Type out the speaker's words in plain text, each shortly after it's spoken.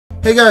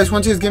Hey guys,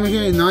 VALENTINE'S Gamer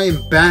here, and I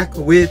am back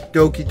with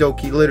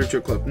Doki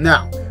Literature Club.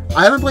 Now,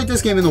 I haven't played this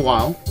game in a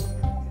while.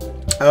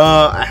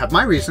 I have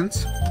my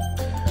reasons,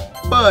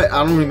 but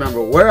I don't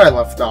remember where I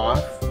left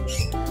off.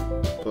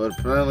 But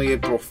apparently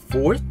April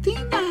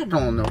 14th? I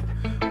don't know.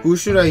 Who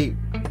should I...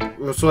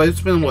 So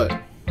it's been what?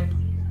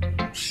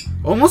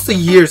 Almost a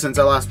year since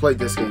I last played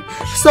this game.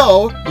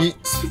 So,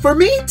 for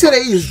me,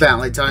 today is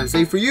Valentine's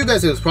Day. For you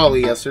guys, it was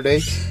probably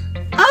yesterday.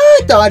 I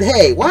thought,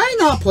 hey, why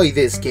not play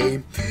this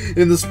game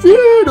in the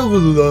spirit of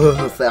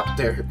love out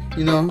there,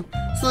 you know?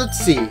 So let's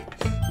see.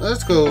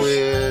 Let's go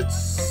with...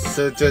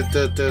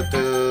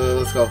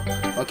 let's go.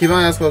 I'll keep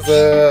my eyes closed.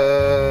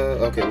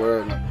 Okay,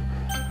 where am I?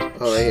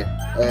 Oh, right here.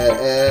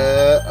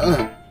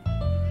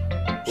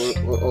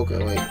 Okay,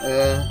 wait.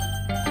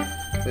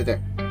 Right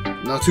there.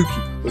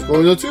 Natsuki. Let's go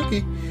with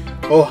Natsuki.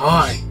 Oh,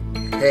 hi.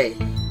 Hey.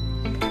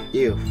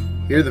 You.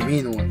 You're the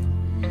mean one.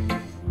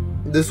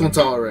 This one's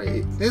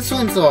alright. This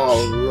one's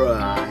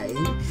alright.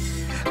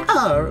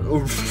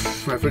 Oh,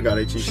 I forgot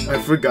I changed.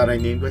 I forgot I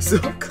named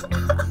myself.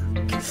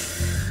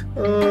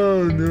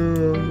 Oh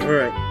no.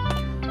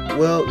 Alright.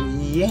 Well,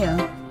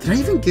 yeah. Did I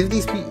even give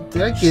these people?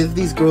 Did I give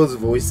these girls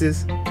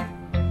voices?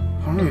 I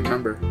don't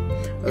remember.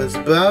 It's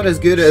about as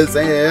good as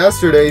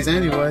yesterday's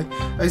anyway.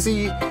 I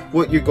see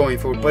what you're going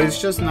for, but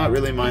it's just not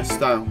really my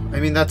style.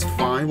 I mean, that's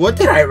fine. What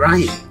did I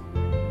write?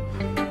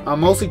 I'm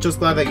mostly just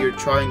glad that you're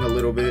trying a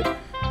little bit.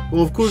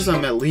 Well, of course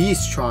I'm at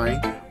least trying.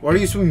 Why are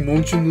you so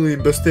emotionally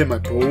invested in my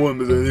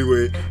poems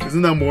anyway?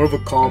 Isn't that more of a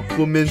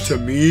compliment to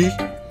me?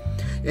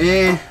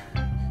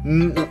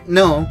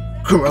 No.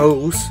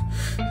 Gross.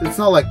 It's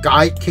not like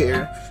I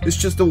care. It's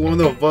just the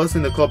one of us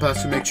in the club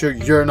has to make sure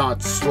you're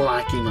not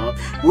slacking off.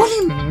 What do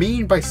you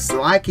mean by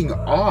slacking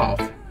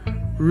off?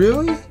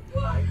 Really?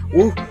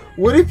 Well,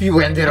 what if you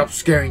ended up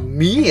scaring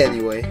me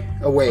anyway?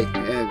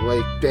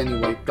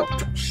 Anyway.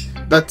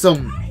 That's,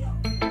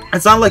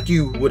 it's not like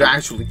you would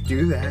actually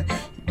do that.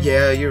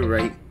 Yeah, you're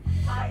right.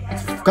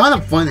 It's kind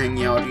of fun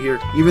hanging out here,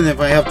 even if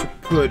I have to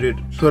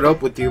put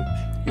up with you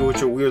with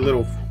your weird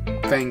little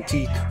fang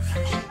teeth.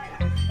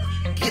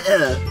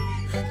 Yeah.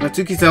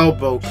 Natsuki's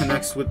elbow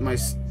connects with my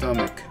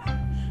stomach.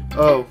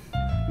 Oh,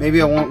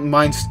 maybe I won't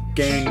mind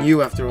scaring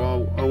you after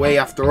all.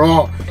 After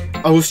all,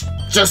 I was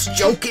just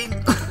joking.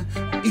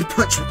 You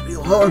punched me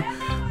real hard.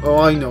 Oh,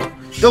 I know.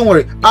 Don't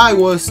worry, I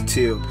was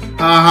too. Ha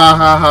ha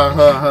ha ha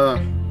ha ha.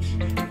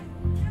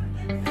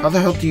 How the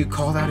hell do you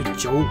call that a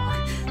joke?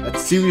 That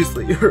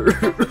seriously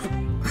hurt.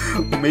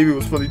 Well, maybe it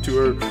was funny to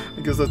her.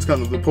 I guess that's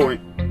kind of the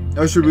point.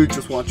 I should really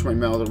just watch my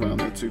mouth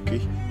around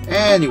Natsuki.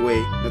 Anyway,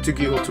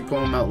 Natsuki holds her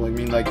poem out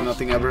like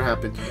nothing ever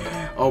happened.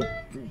 I'll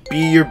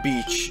be your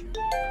beach.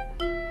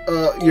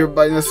 Your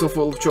binding so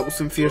full of troubles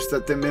and fears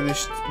that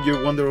diminished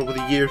your wonder over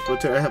the years,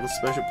 but I have a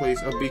special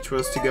place, a beach for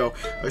us to go.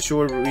 A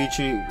shore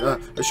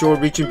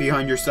reaching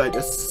behind your sight,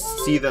 a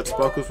sea that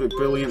sparkles with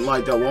brilliant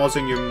light, that walls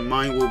in your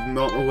mind will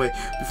melt away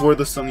before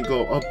the sunny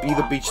glow. I'll be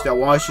the beach that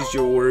washes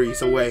your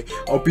worries away.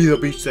 I'll be the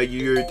beach that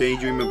you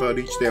daydream about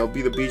each day. I'll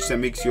be the beach that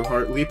makes your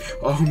heart leap.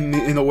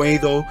 In a way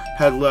though,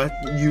 had left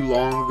you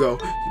long ago.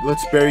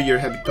 Let's bury your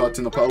heavy thoughts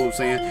in a pile of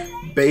sand.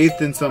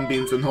 Bathed in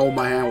sunbeams and hold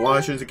my hand.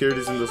 Wash your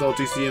insecurities in the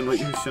salty sea and let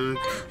you shine.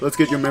 Let's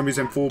get your memories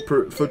and full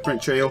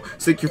footprint trail.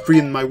 Set you free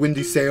in my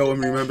windy sail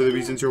and remember the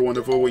reasons you're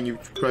wonderful when you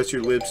press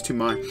your lips to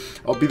mine.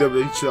 I'll be the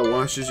beach that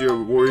washes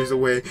your worries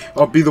away.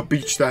 I'll be the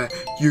beach that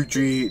you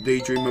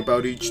daydream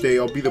about each day.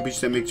 I'll be the beach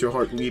that makes your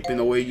heart leap in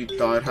a way you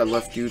thought had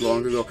left you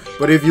long ago.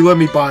 But if you let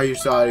me by your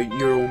side,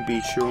 your own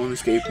beach, your own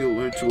escape, you'll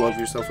learn to love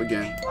yourself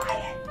again.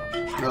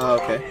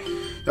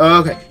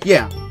 Okay,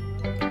 yeah.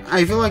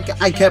 I feel like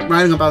I kept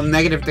writing about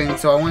negative things,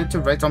 so I wanted to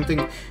write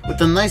something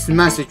with a nice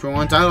message for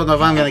once. I don't know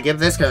if I'm gonna give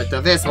this character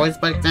this voice,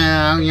 but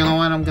you know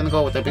what? I'm gonna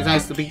go with it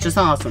because the beach is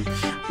awesome.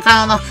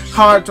 Kinda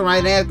hard to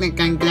write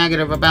anything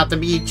negative about the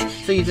beach,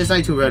 so you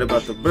decide to write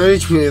about the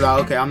beach.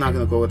 Okay, I'm not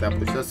gonna go with that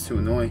because that's too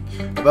annoying.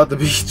 About the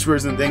beach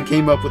first, and then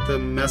came up with the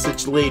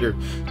message later.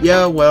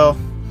 Yeah, well,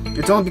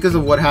 it's only because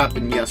of what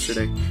happened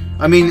yesterday.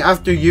 I mean,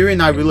 after Yuri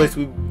and I realized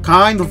we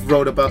kind of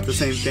wrote about the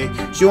same thing.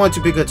 She wanted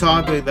to pick a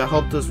topic that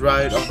helped us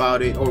write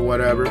about it or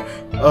whatever.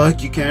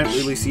 You can't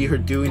really see her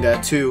doing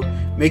that too.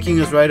 Making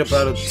us write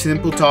about a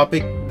simple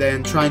topic,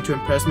 then trying to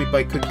impress me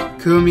by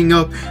coming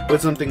up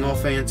with something all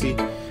fancy.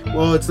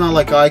 Well, it's not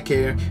like I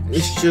care.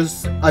 It's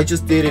just, I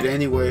just did it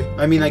anyway.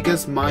 I mean, I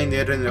guess mine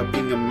ended up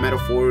being a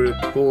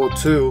metaphorical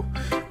too.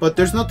 But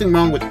there's nothing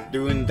wrong with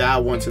doing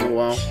that once in a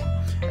while.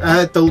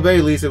 At the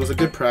very least, it was a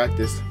good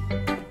practice.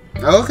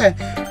 Okay.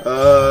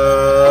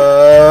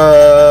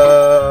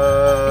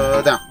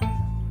 Down.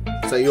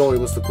 Sayori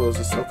was the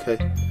closest. Okay.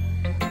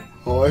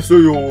 Hi,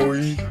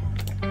 Sayori.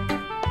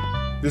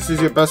 This is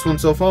your best one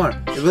so far.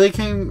 It really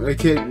came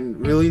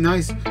really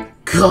nice.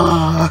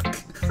 Cock.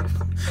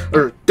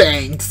 Or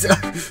thanks.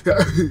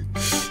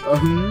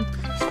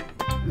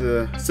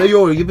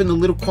 Sayori, you've been a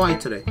little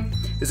quiet today.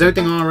 Is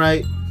everything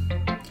alright?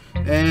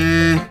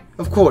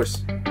 Of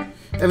course.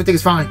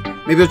 Everything's fine.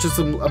 Maybe I'm just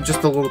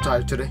a little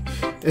tired today.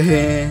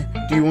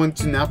 Do you want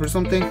to nap or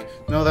something?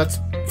 No, that's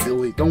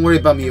silly. Don't worry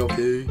about me,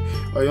 okay?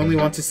 I only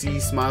want to see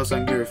smiles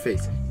on your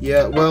face.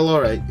 Yeah, well,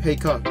 alright. Hey,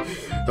 Cock.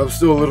 I'm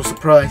still a little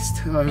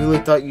surprised. I really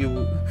thought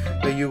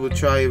that you would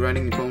try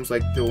writing poems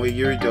like the way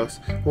Yuri does,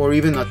 or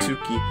even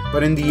Natsuki.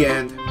 But in the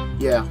end,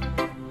 yeah.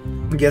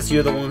 I guess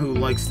you're the one who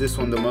likes this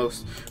one the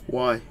most.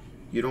 Why?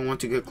 You don't want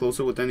to get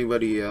closer with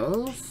anybody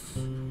else?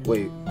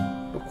 Wait.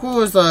 Of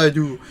course I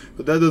do,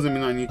 but that doesn't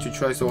mean I need to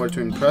try so hard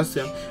to impress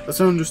them. I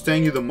still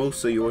understand you the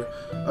most, Sayori.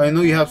 I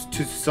know you have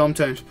to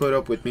sometimes put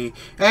up with me,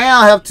 and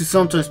I'll have to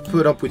sometimes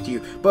put up with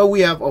you, but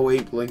we have a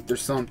wavelength or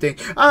something.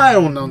 I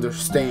don't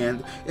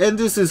understand, and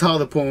this is how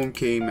the poem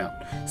came out.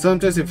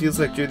 Sometimes it feels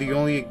like you're the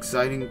only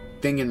exciting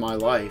thing in my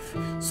life,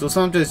 so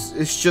sometimes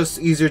it's just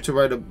easier to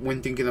write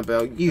when thinking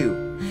about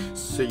you.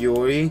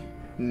 Sayori?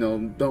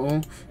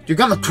 No, you're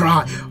gonna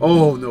cry.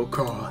 Oh no,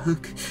 Carl.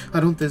 I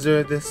don't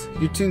deserve this.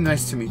 You're too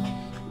nice to me.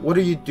 What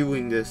are you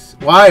doing this?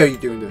 Why are you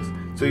doing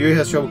this? So Yuri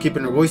has trouble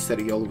keeping her voice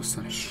steady all of a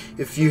sudden.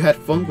 If you had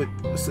fun with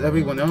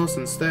everyone else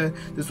instead,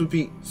 this would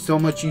be so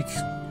much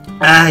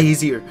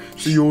easier.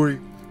 So Yuri,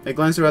 I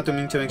glanced around the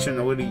room to make sure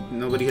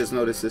nobody has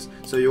noticed this.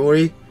 So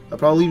Yuri, I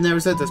probably never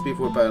said this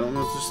before, but I don't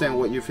understand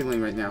what you're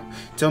feeling right now.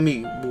 Tell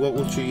me what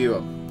will cheer you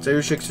up.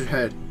 Sayori shakes her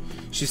head.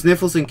 She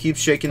sniffles and keeps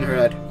shaking her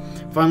head.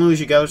 Finally,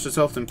 she gathers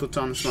herself and puts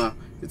on a smile.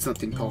 It's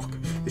nothing, Cock.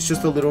 It's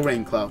just a little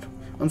rain cloud.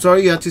 I'm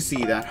sorry you had to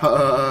see that.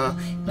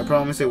 I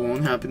promise it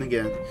won't happen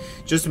again.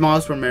 Just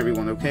smiles from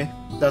everyone, okay?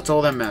 That's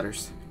all that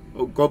matters.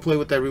 Oh, go play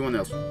with everyone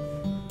else.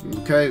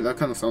 Okay, that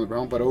kind of sounded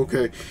wrong, but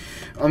okay.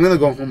 I'm gonna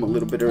go home a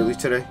little bit early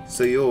today.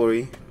 So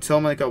Yuri,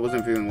 tell Mike I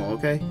wasn't feeling well,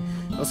 okay?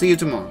 I'll see you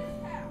tomorrow.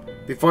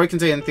 Before I can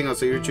say anything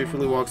else, Yuri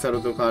cheerfully walks out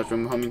of the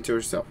classroom, humming to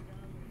herself.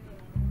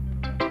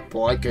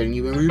 Boy, I can't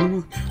even read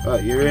them.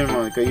 Yuri and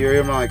Monica, Yuri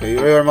and Monica,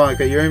 Yuri and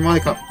Monica, Yuri and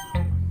Monica.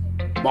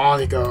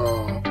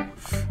 Monica!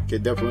 Okay,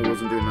 definitely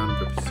wasn't doing that on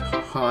purpose.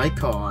 Hi,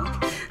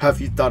 Cock. Have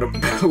you thought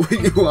about what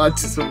you want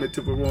to submit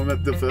to perform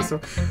at the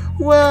festival?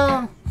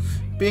 Well,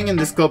 being in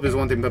this club is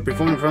one thing, but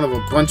performing in front of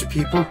a bunch of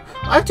people,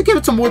 I have to give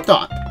it some more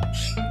thought.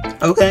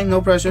 Okay, no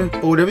pressure.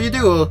 But whatever you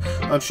do,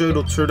 I'm sure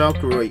it'll turn out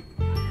great.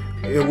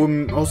 It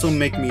will also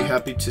make me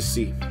happy to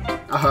see.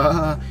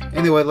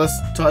 Anyway, let's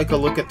take a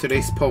look at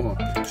today's poem.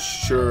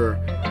 Sure.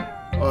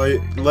 I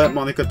let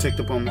Monica take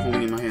the poem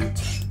holding in my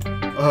hands.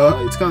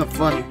 It's kind of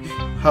funny.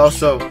 How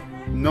so?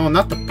 No,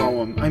 not the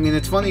poem. I mean,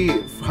 it's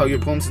funny how your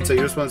poems and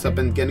Sayori's poems have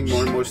been getting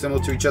more and more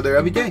similar to each other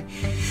every day.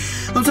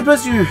 I'm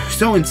surprised you're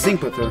so in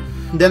sync with her.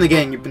 Then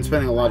again, you've been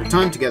spending a lot of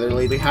time together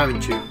lately,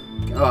 haven't you?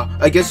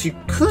 I guess you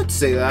could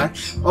say that.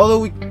 Although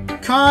we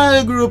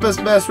kinda grew up as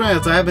best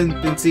friends, I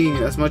haven't been seeing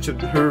as much of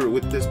her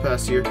with this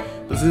past year.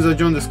 But since I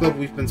joined this club,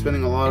 we've been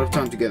spending a lot of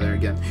time together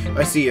again.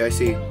 I see.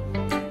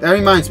 That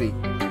reminds me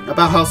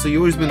about how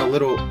Sayori's been a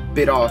little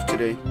bit off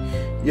today.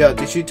 Yeah,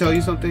 did she tell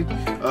you something?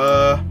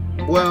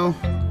 Well,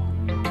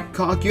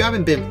 Cock, you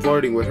haven't been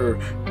flirting with her,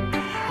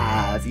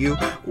 have you?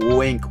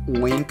 Wink,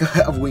 wink,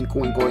 wink,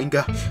 wink, wink.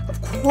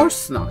 Of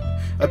course not.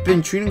 I've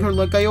been treating her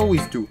like I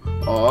always do.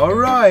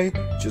 Alright,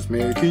 just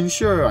making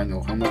sure. I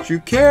know how much you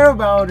care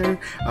about her.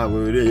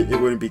 It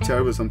wouldn't be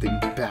terrible if something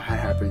bad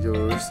happened to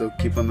her, so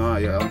keep an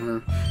eye on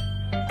her.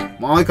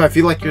 Monica, I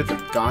feel like you're the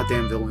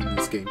goddamn villain in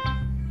this game.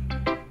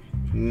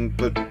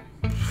 But,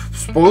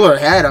 spoiler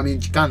ahead, I mean,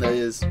 she kinda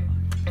is.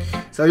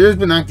 So you've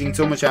been acting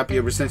so much happy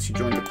ever since you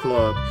joined the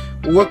club.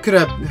 What could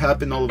have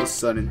happened all of a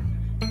sudden?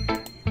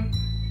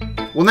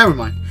 Well, never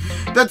mind.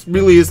 That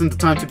really isn't the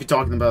time to be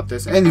talking about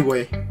this.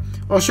 Anyway,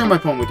 I'll share my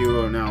poem with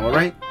you now,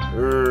 alright?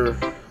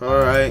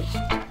 Alright.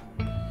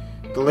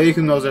 The lady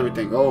who knows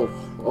everything. Oh,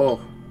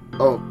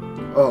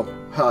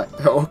 hi.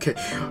 Okay.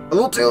 A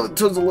little tale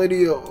tells the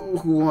lady who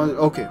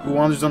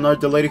wanders on earth.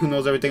 The lady who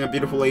knows everything. A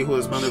beautiful lady who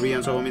has found every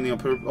answer, all meaning,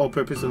 all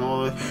purpose, and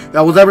all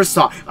that was ever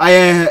sought.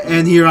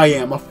 And here I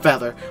am, a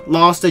feather,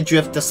 lost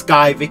adrift the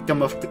sky,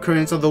 victim of the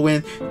currents of the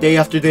wind. Day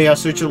after day, I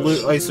search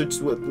with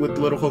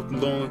little hope,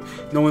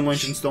 knowing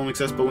legends don't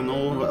exist. But when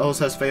all else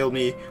has failed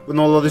me, when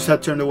all others have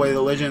turned away,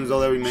 the legend is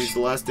all that remains. The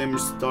last dim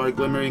star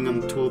glimmering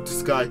until the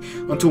sky.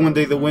 Until one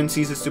day the wind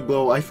ceases to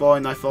blow. I fall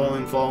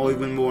and fall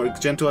even more.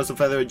 Gentle as a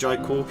feather, a dry,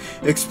 cool,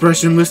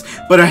 expressionless,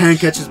 but her hand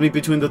catches me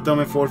between the thumb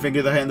and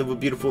forefinger, the hand of a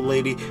beautiful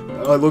lady.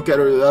 I look at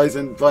her eyes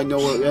and I know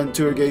her, and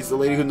to her gaze, the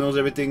lady who knows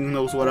everything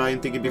knows what I am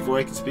thinking before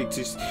I can speak.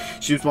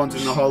 She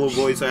responds in a hollow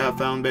voice. I have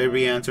found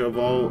every answer of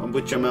all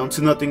which amounts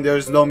to nothing. There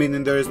is no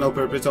meaning, there is no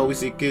purpose. Always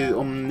seek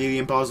only the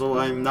impossible.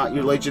 I am not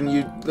your legend.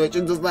 Your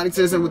legend does not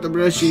exist. And with the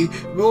breath, she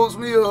rolls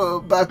me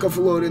back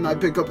afloat, and I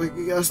pick up a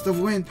gust of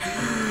wind.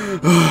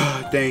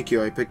 Thank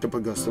you. I picked up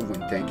a gust of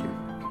wind. Thank you.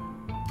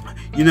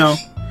 You know,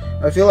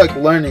 I feel like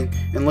learning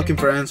and looking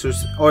for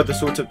answers are the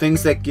sorts of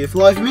things that give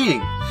life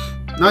meaning.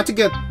 Not to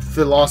get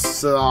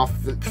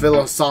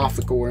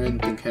philosophical or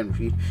anything,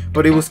 Henry,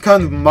 but it was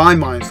kind of my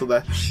mind, so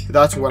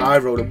that's what I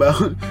wrote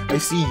about. I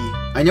see.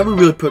 I never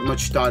really put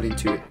much thought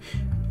into it.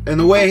 In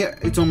a way,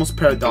 it's almost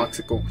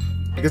paradoxical.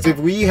 Because if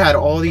we had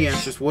all the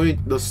answers,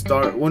 wouldn't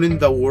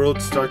the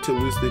world start to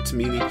lose its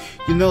meaning?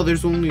 You know,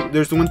 there's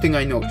one thing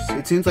I noticed.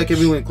 It seems like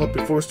everyone in club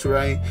prefers to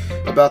write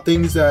about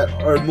things that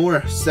are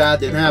more sad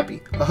than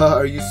happy.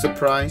 Are you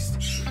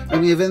surprised? I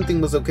mean, if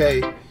anything was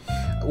okay,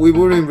 we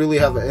wouldn't really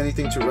have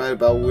anything to write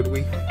about, would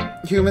we?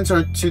 Humans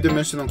aren't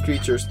two-dimensional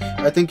creatures.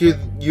 I think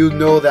you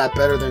know that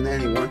better than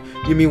anyone.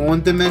 You mean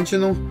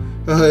one-dimensional?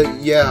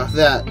 Yeah,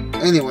 that.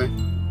 Anyway,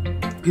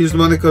 here's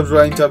Monica's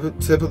writing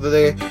tip of the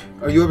day.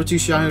 Are you ever too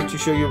shy to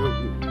show your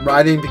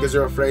writing because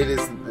you're afraid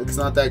it's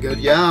not that good?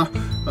 Yeah,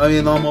 I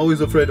mean, I'm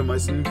always afraid of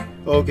myself.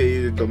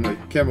 Okay, my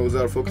camera was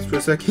out of focus for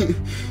a second.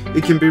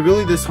 It can be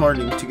really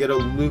disheartening to get a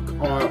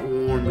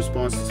lukewarm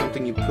response to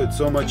something you put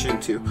so much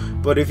into.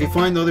 But if you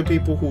find other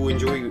people who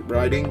enjoy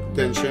writing,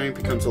 then sharing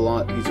becomes a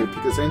lot easier.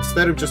 Because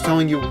instead of just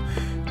telling you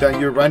that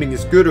your writing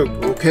is good or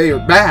okay or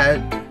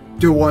bad,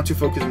 you'll want to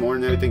focus more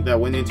on everything that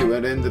went into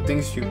it and the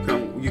things you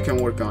can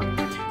work on.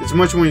 It's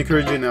much more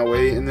encouraging that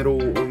way, and it'll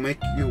make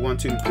you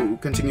want to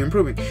continue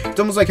improving. It's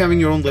almost like having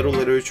your own little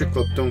literature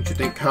club, don't you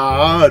think?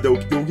 Ah,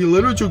 Doki Doki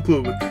Literature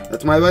Club.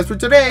 That's my advice for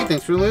today.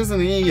 Thanks for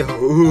listening.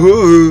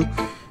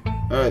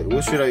 Alright,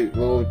 what should I...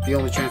 Well, the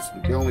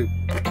only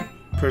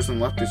person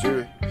left is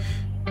you.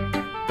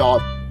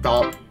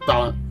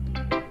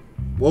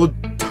 Well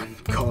done,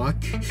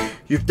 cock.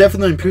 You've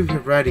definitely improved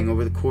your writing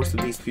over the course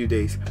of these few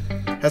days.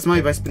 Has my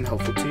advice been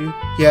helpful to you?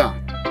 Yeah,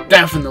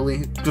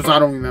 definitely. Because I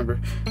don't remember.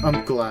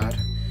 I'm glad.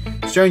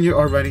 Sharing your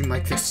art writing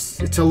like this,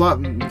 it's a lot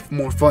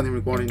more fun and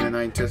rewarding than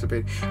I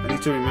anticipated. I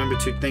need to remember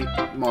to thank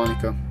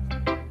Monica.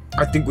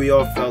 I think we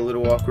all felt a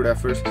little awkward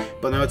at first,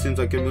 but now it seems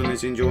like everyone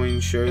is enjoying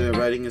sharing their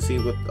writing and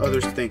seeing what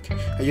others think.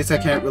 I guess I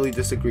can't really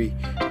disagree.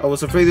 I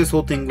was afraid this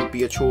whole thing would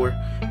be a chore,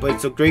 but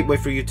it's a great way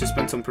for you to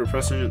spend some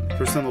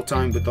personal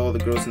time with all the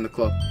girls in the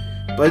club.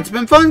 But it's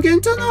been fun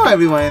getting to know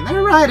everyone and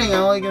their writing.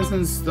 All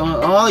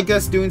I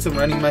guess doing some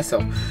writing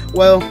myself.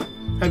 Well,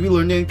 have you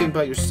learned anything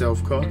about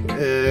yourself, Cook?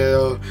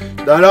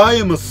 That I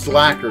am a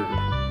slacker.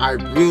 I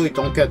really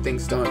don't get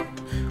things done.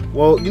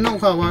 Well, you know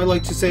how I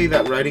like to say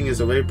that writing is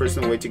a very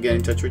personal way to get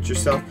in touch with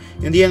yourself.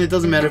 In the end, it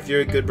doesn't matter if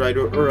you're a good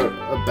writer or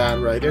a bad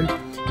writer.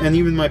 And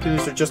even my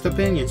opinions are just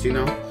opinions, you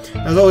know.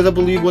 As always, I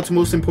believe what's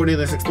most important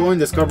is exploring and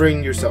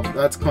discovering yourself.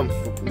 That's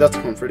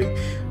comforting.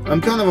 I'm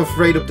kind of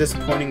afraid of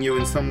disappointing you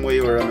in some way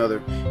or another.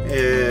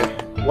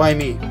 Why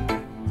me?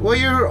 Well,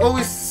 you're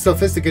always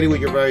sophisticated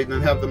with your writing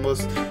and have the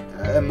most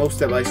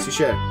advice to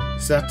share.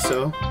 Is that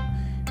so?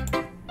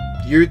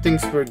 You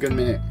thinks for a good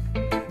minute.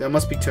 That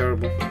must be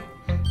terrible.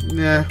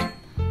 Nah.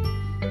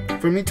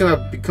 For me to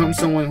have become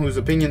someone whose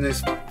opinion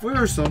is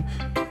fearsome,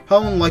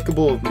 how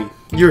unlikable of me.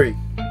 Yuri,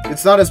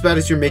 it's not as bad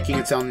as you're making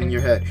it sound in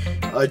your head.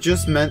 I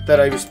just meant that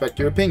I respect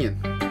your opinion.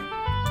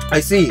 I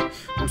see.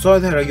 I'm sorry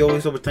that I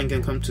always overthink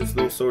and come to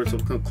those sorts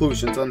of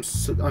conclusions. I'm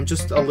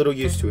just a little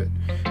used to it.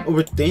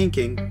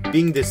 Overthinking,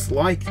 being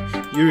disliked.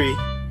 Yuri,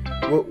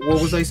 what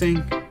was I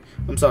saying?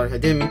 I'm sorry, I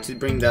didn't mean to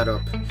bring that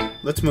up.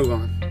 Let's move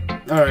on.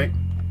 Alright,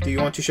 do you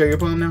want to share your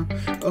poem now?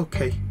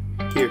 Okay,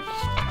 here.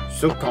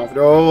 So confident.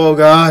 Oh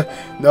god,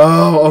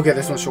 no. Okay,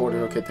 this one's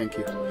shorter. Okay, thank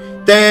you.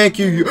 Thank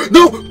you.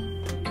 No!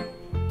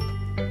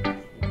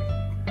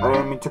 I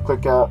didn't mean to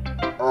click out.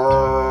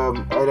 I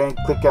didn't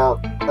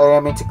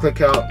mean to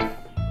click out.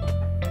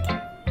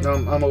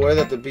 I'm aware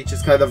that the beach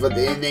is kind of an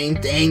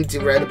inane thing to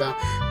write about,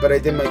 but I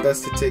did my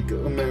best to take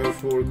a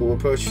metaphorical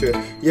approach to it.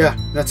 Yeah,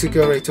 Natsuki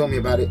already told me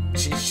about it.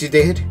 She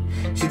did?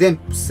 She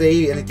didn't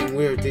say anything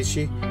weird, did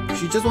she?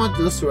 She just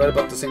wanted us to write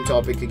about the same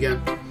topic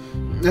again.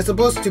 I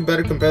suppose to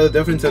better compare the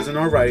differences in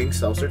our writing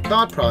styles or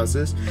thought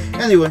process.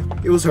 Anyway,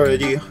 it was her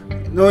idea.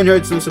 Knowing her,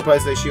 it's no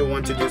surprise that she'll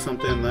want to do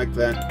something like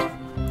that.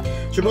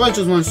 She probably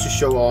just wants to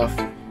show off.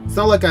 It's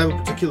not like I have a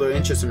particular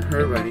interest in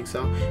her writing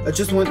style. I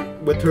just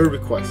went with her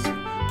request.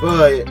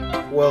 But,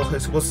 well, I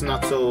suppose it's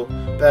not so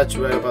bad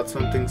to write about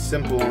something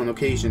simple on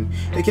occasion.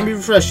 It can be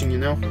refreshing, you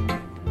know?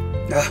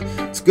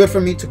 It's good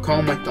for me to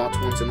calm my thoughts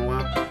once in a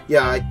while.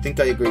 Yeah, I think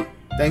I agree.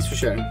 Thanks for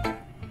sharing.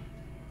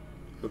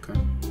 Okay.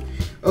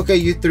 Okay,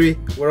 you three.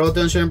 We're all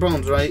done sharing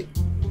problems, right?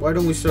 Why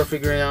don't we start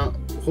figuring out...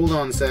 Hold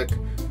on a sec.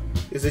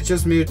 Is it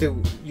just me or did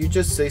you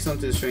just say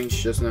something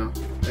strange just now?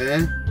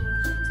 Eh?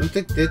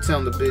 Something did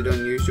sound a bit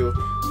unusual.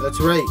 That's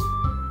right.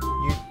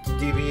 You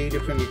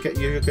deviated from your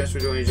usual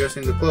catchphrase when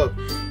addressing the club.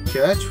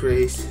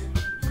 Catchphrase?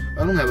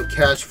 I don't have a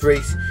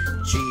catchphrase.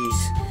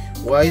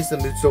 Jeez. Why is the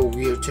mood so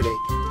weird today?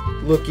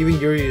 Look, even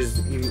Yuri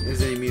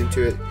isn't immune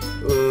to it.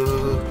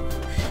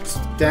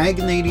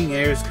 Stagnating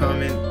air is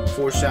common,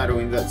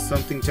 foreshadowing that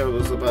something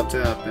terrible is about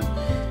to happen.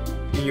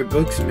 In your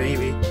books,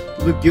 maybe.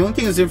 Look, the only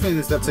thing that's different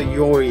is that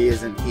Sayori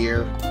isn't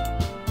here.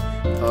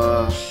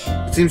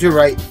 It seems you're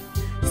right.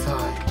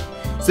 Sigh.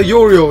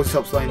 Sayori always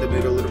helps lighten the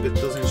mood a little bit,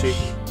 doesn't she?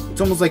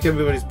 It's almost like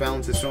everybody's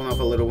balance is thrown off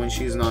a little when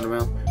she's not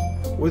around.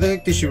 Where the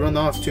heck did she run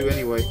off to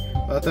anyway?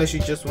 I thought she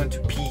just went to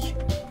pee.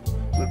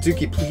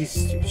 Natsuki,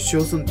 please,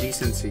 show some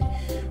decency.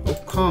 Oh,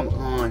 come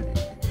on.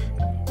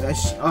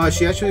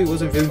 She actually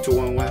wasn't feeling too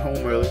well and went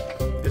home early.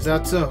 Is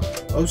that so?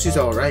 Oh, she's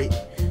alright.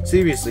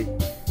 Seriously.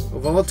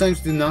 Of all times,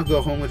 do not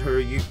go home with her.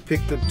 You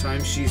picked the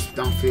time she's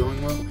not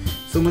feeling well.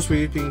 So much for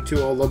you being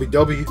too all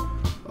lovey-dovey.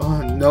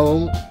 Oh,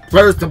 no.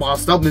 First of all,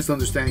 stop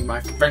misunderstanding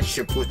my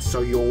friendship with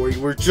Sayori.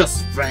 We're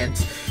just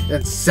friends.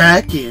 And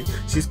second,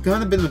 she's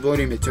kind of been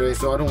avoiding me today,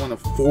 so I don't want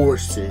to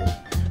force it.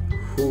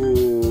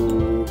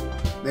 Ooh.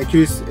 That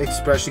curious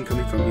expression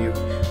coming from you.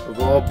 Of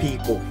all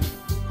people.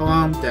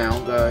 Calm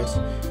down, guys.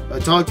 I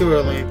talked to her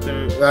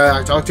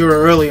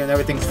earlier and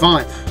everything's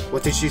fine.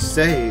 What did she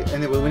say?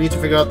 Anyway, we need to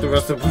figure out the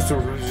rest of the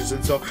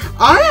reason. So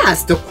I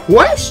asked a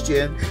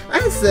question.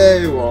 I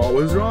said, what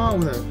was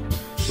wrong with her?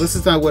 This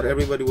is not what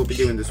everybody will be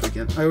doing this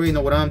weekend. I already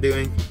know what I'm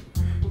doing.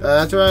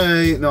 That's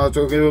right. No, it's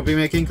okay. We'll be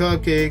making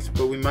cupcakes,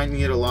 but we might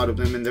need a lot of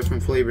them in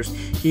different flavors.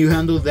 Can you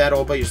handle that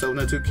all by yourself,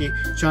 Natsuki?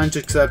 Challenge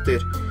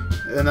accepted.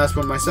 And as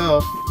for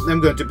myself, I'm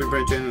going to be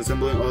printing and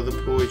assembling all the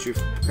poetry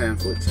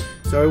pamphlets.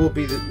 Sorry will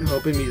be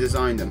helping me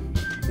design them.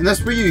 And that's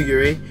for you,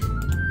 Yuri.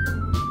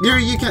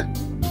 Yuri, you can't...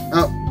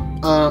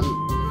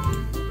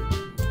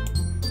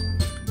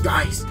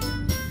 Guys,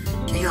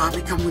 can you help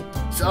me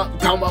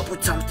come up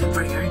with something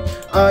for Yuri?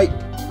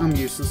 I'm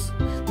useless.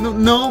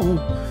 No,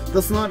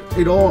 that's not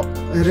at all.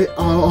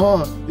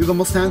 You're the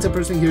most talented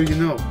person here you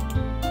know.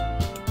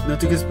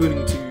 Nothing is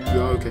putting to you.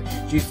 Okay.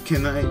 Jeez,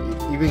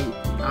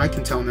 I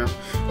can tell now.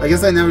 I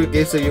guess I never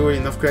gave Sayori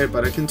enough credit,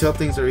 but I can tell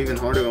things are even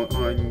harder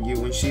on you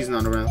when she's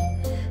not around.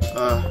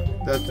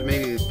 That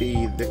maybe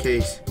be the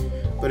case.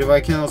 But if I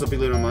can't also be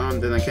little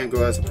mom, then I can't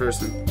grow as a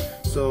person.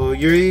 So,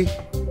 Yuri,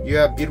 you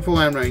have beautiful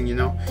handwriting, you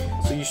know.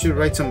 So you should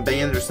write some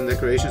banners and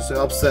decorations to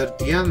help set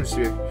the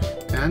atmosphere.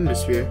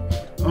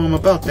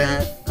 About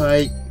that,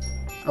 I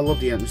love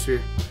the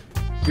atmosphere.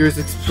 Yuri's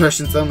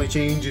expression suddenly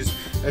changes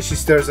as she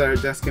stares at her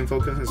desk and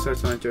focuses and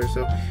starts on her.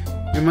 So,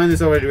 your mind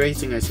is already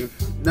racing, I see.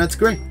 That's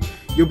great.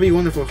 You'll be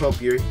wonderful help,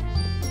 Yuri.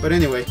 But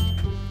anyway,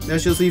 that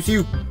just leaves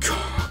you,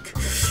 cock,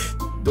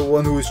 the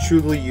one who is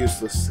truly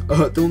useless.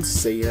 Don't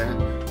say that.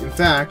 In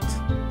fact,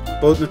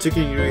 both Natsuki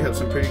and Yuri have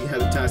some pretty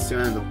heavy tasks to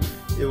handle.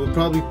 It would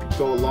probably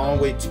go a long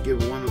way to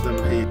give one of them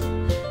a hand.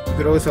 You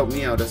could always help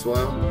me out as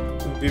well.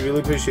 It would be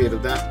really appreciative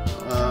of that.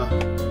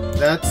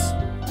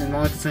 And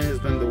Monica saying has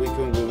been the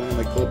weekend with one of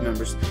my club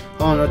members.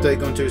 How on earth are they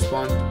going to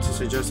respond to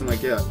suggestion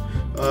like that?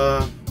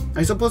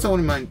 I suppose I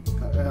wouldn't mind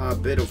a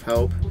bit of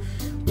help.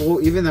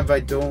 Well, even if I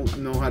don't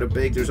know how to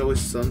bake, there's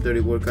always some dirty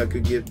work I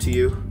could give to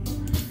you.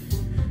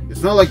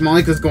 It's not like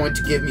Monica's going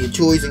to give me a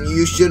choice and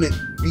you shouldn't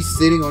be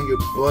sitting on your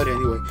butt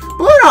anyway.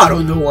 But I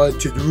don't know what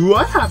to do.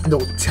 I have no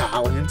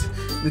talent.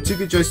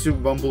 Natsuki tries to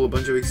bumble a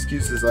bunch of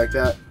excuses like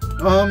that.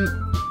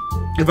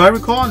 If I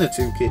recall,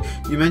 Natsuki,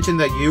 you mentioned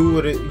that you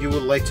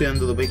would like to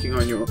handle the baking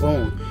on your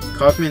own.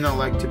 Cock may not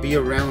like to be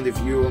around if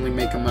you only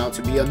make him out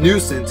to be a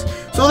nuisance.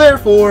 So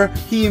therefore,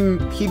 he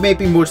may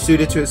be more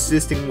suited to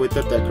assisting with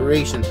the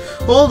decorations.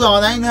 Hold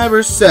on, I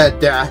never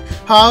said that.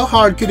 How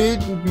hard could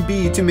it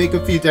be to make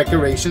a few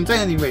decorations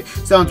anyway?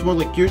 Sounds more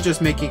like you're just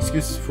making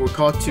excuses for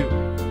Cock to...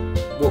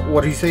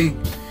 What are you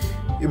saying?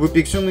 It would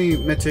be extremely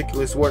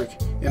meticulous work,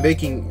 and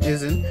baking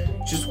isn't.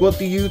 Just what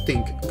do you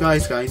think?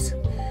 Guys.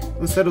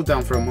 Let's settle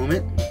down for a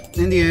moment.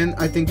 In the end,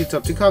 I think it's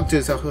up to Cock to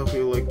decide how he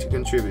would like to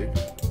contribute.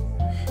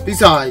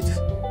 Besides,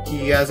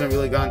 he hasn't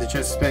really gotten the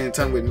chance to spend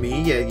time with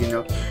me yet, you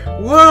know.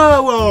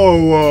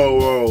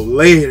 Whoa.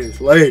 Ladies.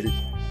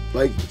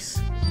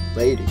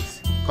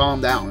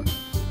 Calm down.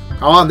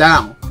 I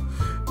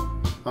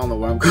don't know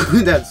where I'm going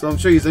with that, so I'm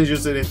sure he's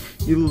interested in.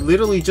 You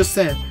literally just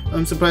said,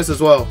 I'm surprised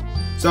as well.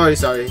 Sorry.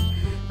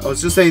 I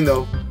was just saying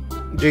though.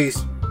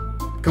 Jeez.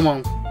 Come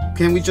on.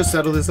 Can't we just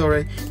settle this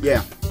already?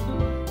 Yeah.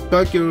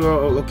 Cock, you're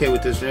okay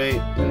with this,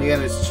 right? In the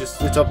end,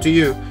 it's up to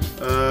you.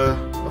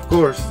 Of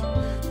course.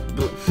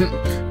 But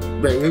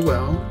very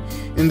well.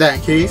 In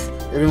that case,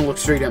 everyone look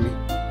straight at me.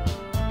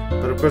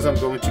 But of course, I'm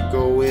going to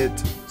go with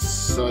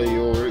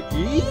Sayori.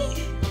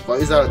 Why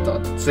is that a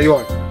thought?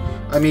 Sayori.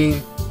 I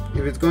mean,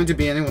 if it's going to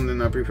be anyone,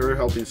 then I prefer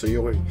helping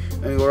Sayori.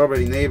 I mean, we're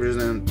already neighbors,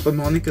 but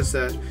Monica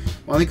said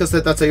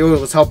that Sayori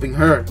was helping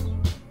her.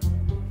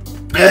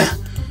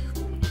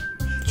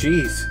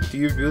 Jeez, do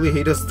you really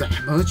hate us that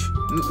much?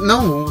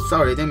 No,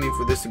 sorry, I didn't mean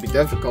for this to be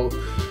difficult.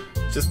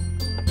 Just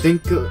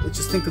think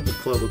of the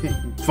club, okay?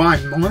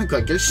 Fine, Monica,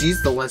 I guess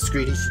she's the less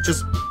greedy. She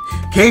just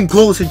came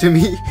closer to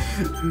me.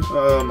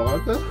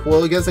 Monica?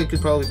 Well, I guess I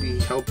could probably be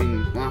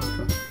helping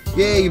Monica.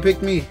 Yeah, you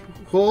picked me.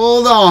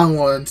 Hold on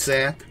one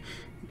sec.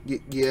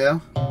 Yeah?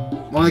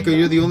 Monica,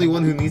 you're the only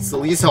one who needs the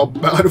least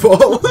help out of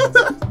all. But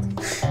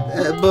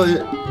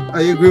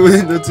I agree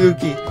with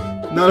Natsuki.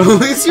 Not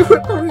only is you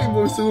already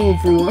more suitable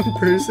for one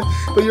person,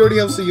 but you already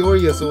have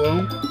Sayori as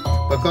well.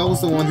 Baka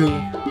was the one who,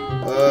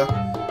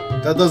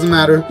 that doesn't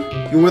matter.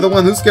 You were the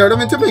one who scared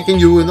him into picking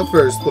you in the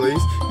first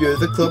place. You're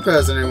the club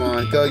president,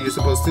 Monica. You're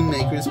supposed to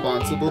make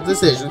responsible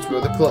decisions for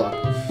the club.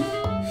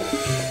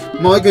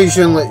 Monica, you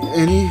shouldn't let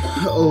any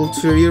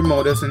ulterior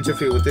motives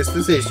interfere with this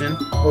decision.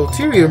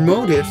 Ulterior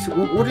motives?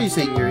 What are you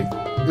saying, Yuri?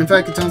 In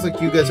fact, it sounds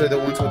like you guys are the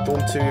ones with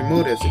ulterior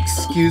motives.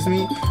 Excuse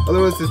me?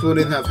 Otherwise, this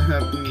wouldn't have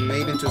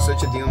made into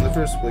such a deal in the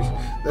first place.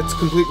 That's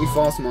completely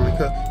false,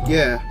 Monica.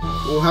 Yeah,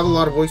 we'll have a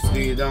lot of work to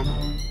do, you know.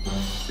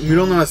 We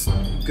don't know as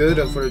good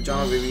for a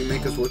job if you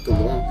make us work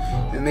alone.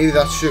 And maybe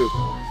that's true.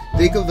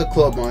 Think of the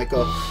club,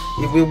 Michael.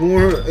 If we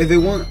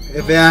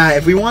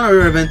want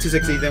our event to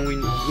succeed, then we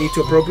need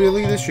to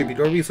appropriately distribute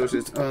our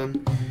resources.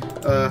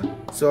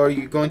 So are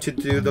you going to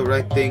do the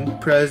right thing,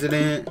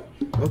 President?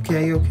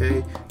 Okay,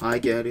 I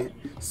get it.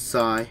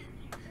 Sigh.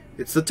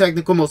 It's the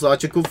technical most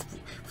logical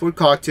for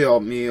Cock to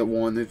help me at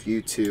one of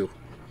you two.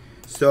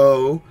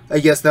 So, I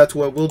guess that's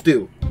what we'll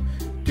do.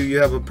 Do you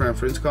have a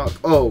preference, Cock?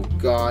 Oh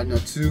god,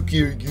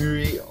 Natsuki or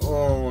Yuri?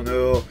 Oh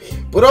no.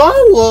 But I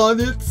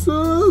wanted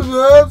some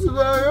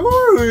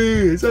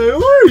priorities.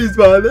 Priorities,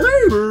 my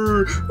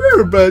neighbor.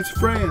 We're best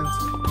friends.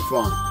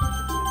 Fine.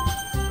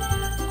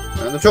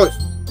 Random choice.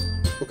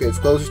 Okay, it's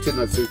closer to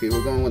Natsuki.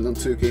 We're going with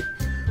Natsuki.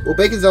 Well,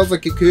 Bacon sounds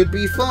like it could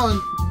be fun.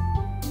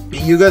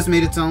 You guys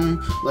made it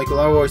sound like a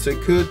lot of work, so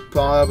it could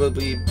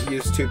probably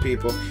use 2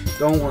 people.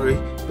 Don't worry,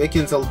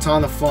 bacon's a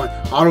ton of fun.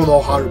 I don't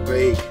know how to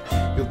bake.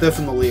 You'll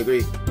definitely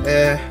agree.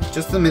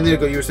 Just a minute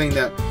ago you were saying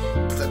that.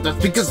 That's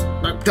because.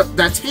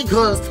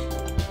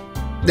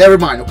 Never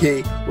mind,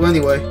 okay? Well,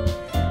 anyway,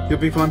 you'll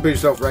be fine by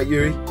yourself, right,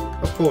 Yuri?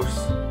 Of course.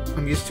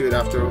 I'm used to it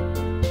after all.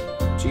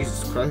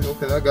 Jesus Christ,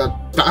 okay, that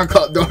got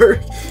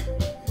dark.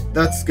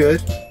 That's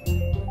good.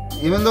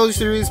 Even though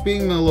Yuri is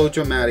being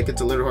melodramatic,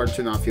 it's a little hard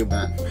to not feel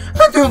bad.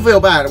 I do feel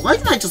bad. Why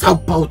can't I just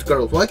help both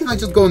girls? Why can't I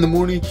just go in the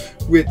morning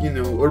with,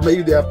 or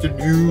maybe the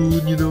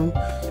afternoon, You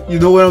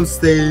know what I'm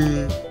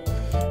saying?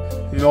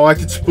 I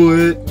could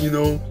split,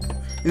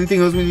 Anything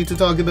else we need to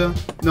talk about?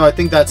 No, I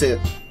think that's it.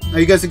 Are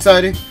you guys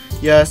excited?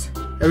 Yes.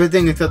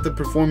 Everything except the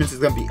performance is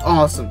gonna be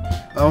awesome.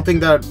 I don't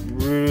think that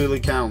really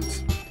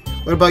counts.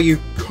 What about you,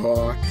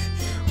 Cock?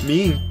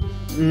 Me?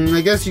 I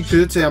guess you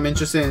could say I'm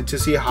interested to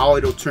see how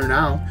it'll turn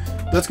out.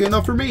 That's good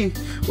enough for me.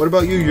 What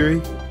about you,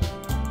 Yuri?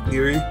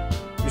 Yuri?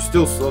 You're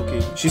still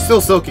sulking. She's still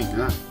sulking,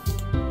 huh?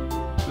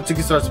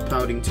 Natsuki starts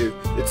pouting too.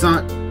 It's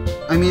not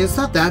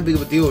that big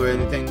of a deal or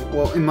anything.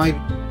 Well, it might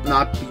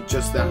not be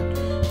just that.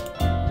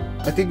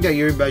 I think that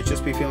Yuri might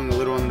just be feeling a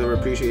little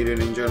underappreciated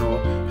in general.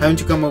 Having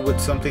to come up with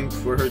something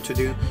for her to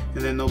do,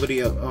 and then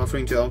nobody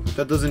offering to help.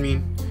 That doesn't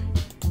mean...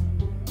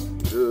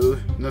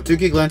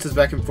 Natsuki glances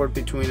back and forth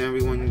between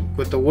everyone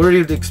with a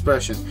worried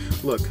expression.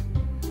 Look.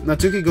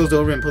 Natsuki goes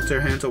over and puts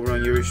her hands over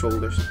on Yuri's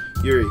shoulders.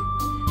 Yuri,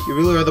 you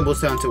really are the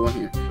most talented one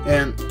here.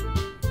 And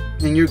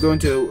you're going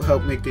to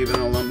help make the event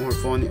a lot more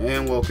fun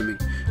and welcoming.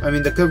 I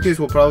mean, the cupcakes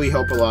will probably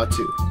help a lot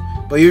too.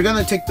 But you're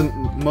gonna make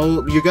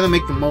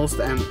the most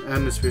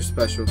atmosphere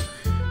special.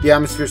 The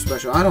atmosphere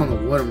special. I don't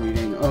know what I'm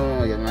reading.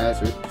 Oh yeah, my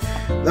answer.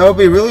 That will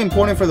be really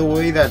important for the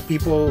way that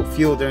people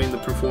feel during the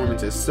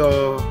performances.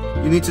 So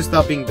you need to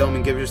stop being dumb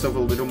and give yourself a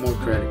little more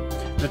credit.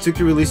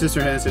 Natsuki releases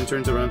her hands and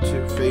turns around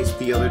to face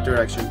the other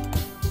direction.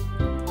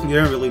 You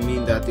didn't really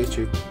mean that, did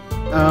you?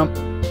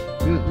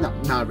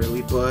 Not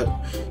really, but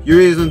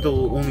Yuri isn't the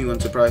only one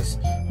surprised.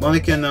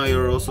 Monica and I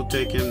are also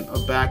taken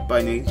aback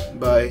by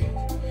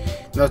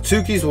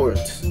Natsuki's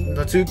words.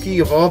 Natsuki,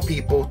 of all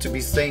people, to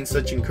be saying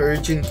such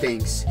encouraging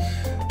things.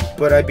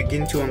 But I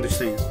begin to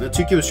understand.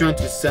 Natsuki was trying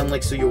to sound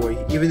like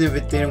Sayori. Even if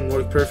it didn't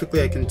work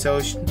perfectly, I can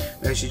tell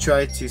that she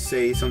tried to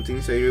say something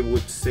Sayori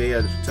would say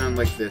at a time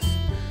like this.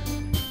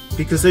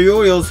 Because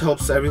Sayori always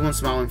helps everyone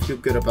smile and feel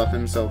good about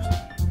themselves.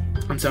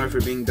 I'm sorry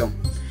for being dumb.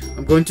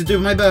 I'm going to do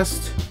my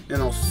best,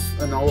 and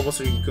all of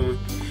us are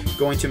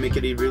going to make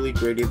it a really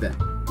great event.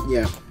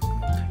 Yeah.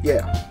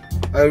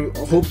 I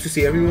hope to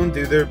see everyone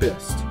do their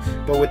best.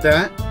 But with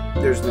that,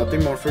 there's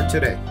nothing more for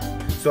today.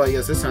 So I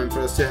guess it's time for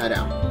us to head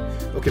out.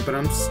 Okay, but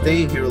I'm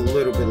staying here a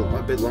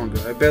bit longer.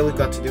 I barely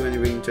got to do any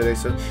reading today,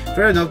 so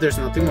fair enough. There's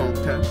nothing wrong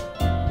with that.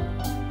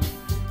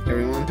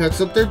 Everyone packs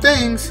up their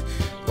things.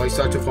 I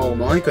start to follow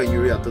Monica and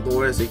Yuri out the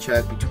door as they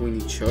chat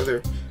between each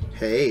other.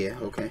 Hey,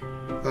 okay.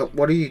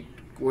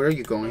 Where are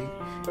you going?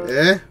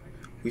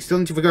 We still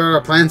need to figure out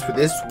our plans for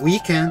this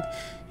weekend.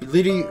 You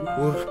literally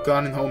would have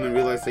gotten home and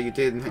realized that you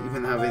didn't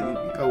even have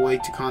a way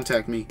to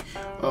contact me.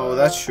 Oh,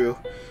 that's true.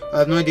 I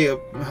have no idea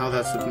how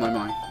that slipped my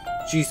mind.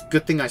 Jeez,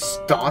 good thing I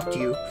stopped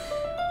you.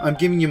 I'm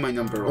giving you my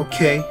number,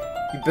 okay?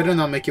 You better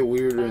not make it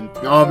weirder and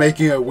not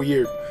making it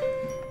weird.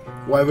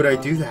 Why would I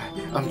do that?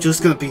 I'm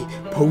just gonna be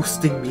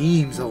posting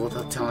memes all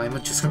the time.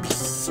 I'm just gonna be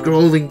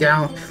scrolling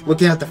down,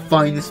 looking at the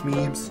finest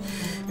memes,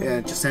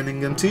 and just sending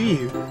them to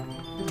you.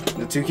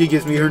 Natsuki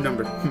gives me her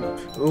number.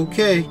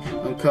 Okay,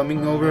 I'm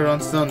coming over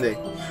on Sunday.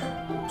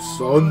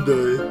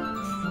 Sunday?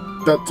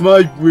 That's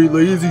my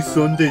lazy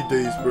Sunday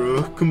days,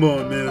 bro. Come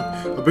on, man.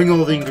 I'll bring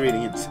all the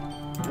ingredients.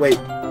 Wait,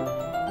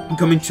 I'm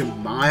coming to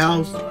my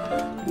house?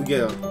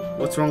 Yeah,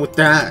 what's wrong with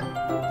that?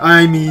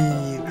 I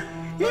mean,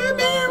 it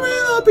may or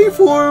may not be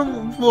for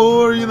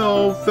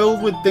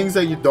filled with things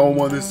that you don't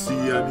want to see.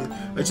 I mean,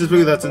 I just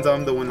figured that since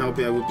I'm the one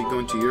helping, I would be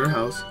going to your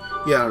house.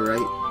 Yeah, right.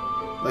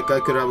 Like I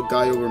could have a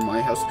guy over at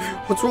my house.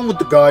 What's wrong with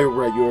the guy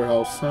over at your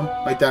house, huh?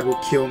 My dad will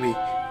kill me.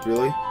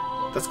 Really?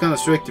 That's kind of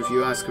strict if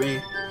you ask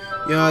me.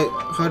 Yeah,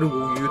 how do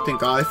you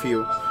think I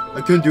feel?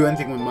 I couldn't do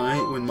anything when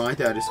my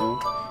dad is home.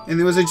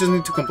 Anyways, I just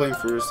need to complain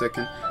for a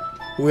second.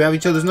 We have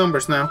each other's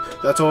numbers now.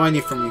 That's all I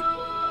need from you.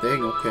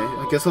 Dang, okay.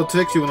 I guess I'll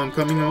text you when I'm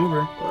coming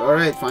over.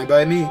 Alright, fine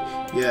by me.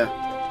 Yeah.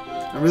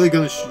 I'm really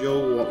gonna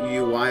show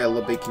you why I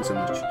love baking so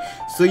much.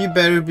 So you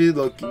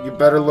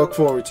better look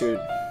forward to it.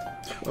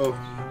 Oh,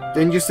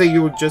 didn't you say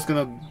you were just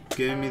gonna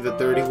give me the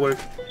dirty work?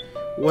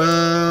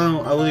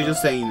 Well, I was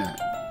just saying that.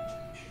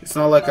 It's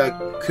not like I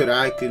could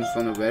act in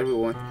front of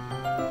everyone.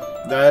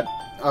 That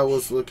I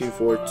was looking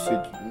forward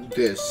to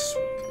this.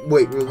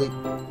 Wait, really?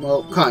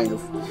 Well, kind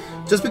of.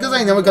 Just because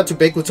I never got to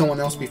bake with someone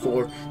else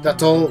before.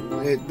 That's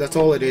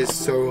all it is,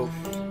 so...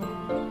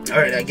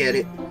 Alright, I get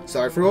it.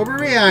 Sorry for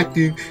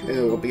overreacting.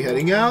 And we'll be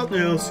heading out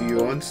now. See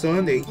you on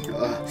Sunday.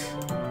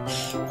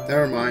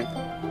 Never mind.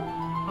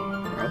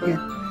 Okay.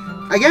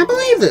 I can't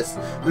believe this!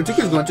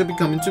 Doki's going to be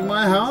coming to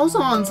my house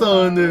on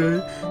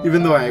Sunday.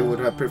 Even though I would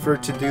have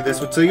preferred to do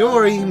this with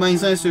Sayori, my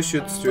sister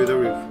shoots through the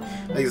roof.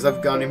 I guess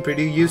I've gotten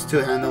pretty used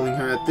to handling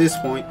her at this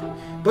point.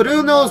 But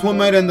who knows what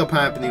might end up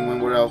happening when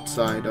we're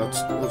outside of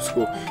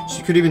school.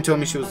 She could even tell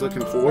me she was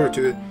looking forward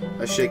to it.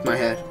 I shake my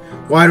head.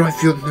 Why do I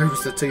feel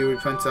nervous that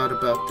Sayori finds out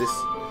about this?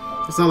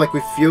 It's not like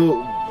we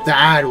feel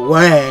that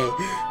way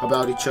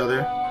about each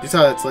other.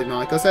 Besides, like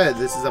Monica said,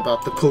 this is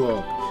about the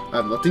club. I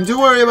have nothing to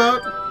worry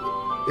about.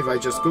 If I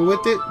just go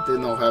with it,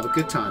 then I'll have a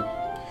good time.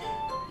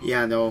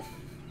 Yeah, no.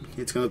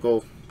 It's gonna go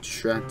to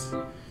shreds.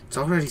 It's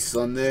already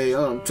Sunday.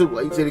 Oh, I'm too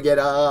lazy to get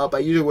up. I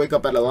usually wake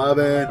up at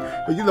 11.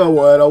 But you know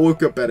what? I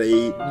woke up at 8.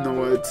 You know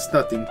what? It's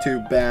nothing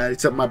too bad.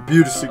 Except my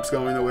beauty sleep's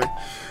going away.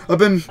 I've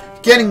been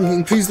getting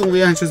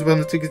increasingly anxious about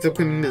the ticket's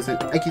upcoming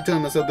visit. I keep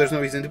telling myself there's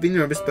no reason to be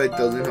nervous, but it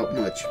doesn't help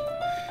much.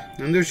 I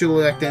wonder if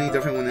she'll act any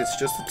different when it's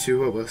just the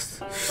two of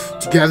us.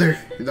 Together.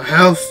 In the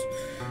house.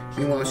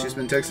 Meanwhile, she's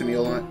been texting me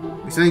a lot.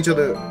 We send each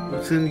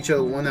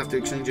other one after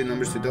exchanging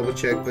numbers to double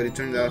check, but it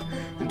turned out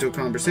into a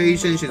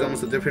conversation. She's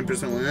almost a different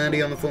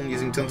personality on the phone,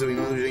 using tons of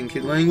emoji and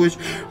kid language.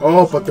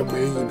 Oh, but the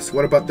memes.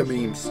 What about the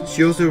memes?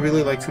 She also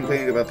really likes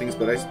complaining about things,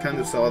 but I kind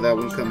of saw that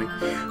one coming.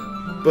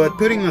 But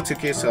putting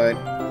Natsuki aside,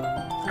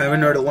 I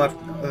haven't heard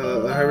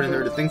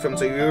a thing from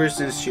Sayori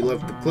since she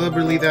left the club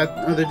early that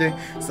other day.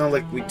 It's not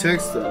like we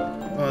text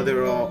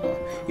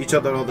each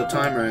other all the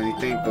time or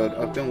anything, but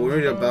I've been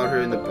worried about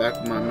her in the back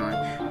of my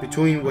mind.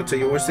 Between what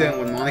Sayori said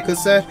and what Monica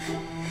said,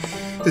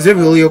 is it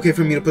really okay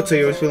for me to put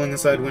Sayori's feeling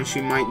aside when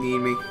she might need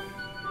me?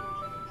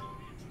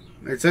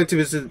 I decide to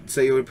visit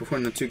Sayori before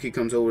Natsuki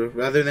comes over.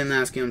 Rather than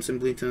asking, I'm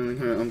simply telling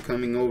her I'm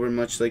coming over,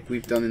 much like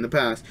we've done in the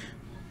past.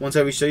 Once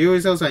I reach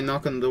Sayori's house, I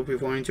knock on the door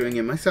before entering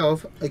it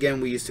myself. Again,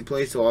 we used to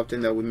play so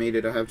often that we made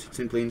it a habit to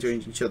simply enter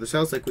each other's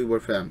house like we were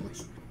family.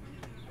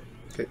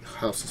 Okay, the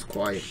house is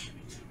quiet.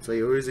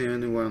 Sayori's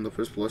in, we're on the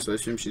first floor, so I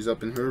assume she's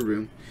up in her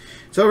room.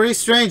 It's already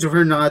strange of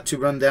her not to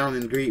run down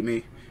and greet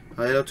me.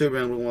 I head up to her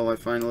bedroom while I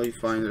finally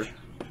find her.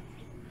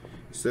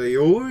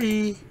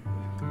 Sayori!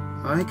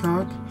 Hi,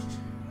 cock.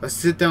 I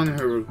sit down in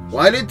her room.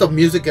 Why did the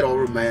music get all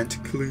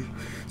romantically?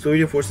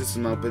 Sayori forces a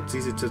smile, but it's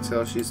easy to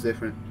tell she's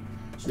different.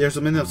 There's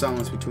a minute of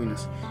silence between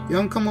us. You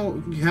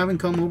haven't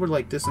come over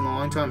like this in a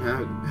long time,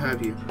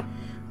 have you?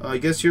 I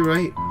guess you're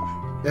right.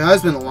 It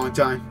has been a long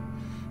time.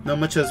 Not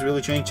much has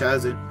really changed,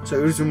 has it?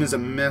 Sayori's room is a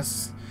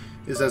mess.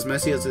 Is as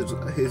messy as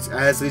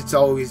it's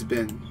always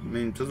been. I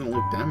mean, it doesn't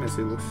look that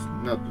messy.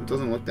 It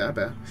doesn't look that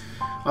bad.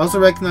 I also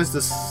recognize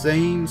the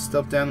same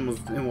stuffed animals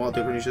and wall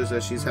decorations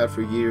that she's had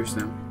for years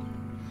now.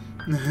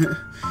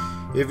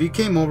 If you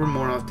came over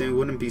more often, it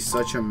wouldn't be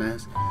such a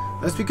mess.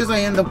 That's because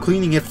I end up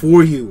cleaning it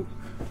for you.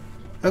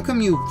 How come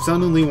you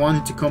suddenly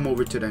wanted to come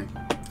over today?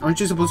 Aren't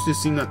you supposed to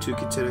see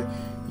Natsuki today?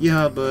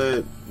 Yeah,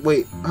 but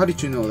wait, how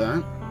did you know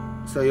that?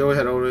 Sayori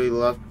had already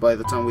left by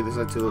the time we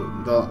decided to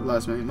the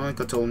last minute.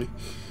 Monica told me.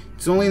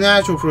 It's only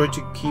natural for her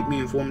to keep me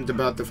informed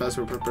about the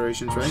festival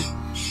preparations, right?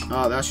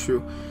 Ah, that's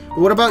true. But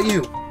what about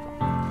you?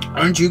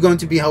 Aren't you going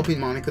to be helping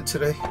Monica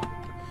today?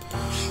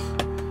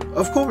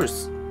 Of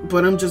course,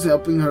 but I'm just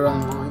helping her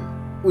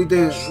online. We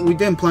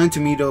didn't plan to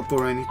meet up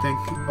or anything.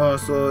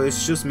 So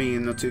it's just me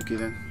and Natsuki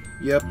then.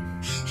 Yep,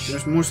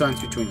 there's more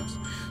signs between us.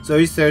 So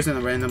he stares in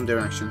a random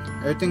direction.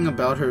 Everything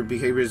about her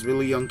behavior is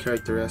really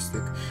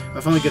uncharacteristic. I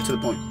finally get to the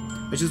point.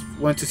 I just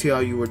wanted to see how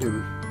you were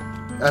doing.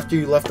 After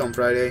you left on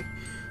Friday,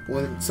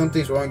 when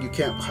something's wrong, you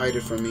can't hide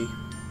it from me.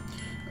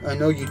 I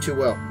know you too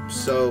well.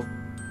 So,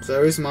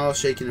 Sayori smiles,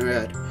 shaking her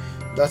head.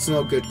 That's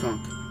no good,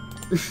 conk.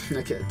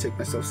 I can't take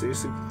myself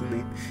seriously.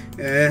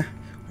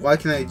 Why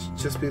can't I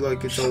just be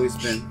like it's always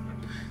been?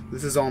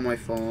 This is all my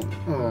fault.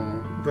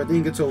 Oh, but I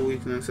didn't get so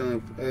weak and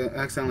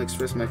accidentally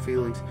express my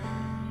feelings.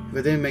 If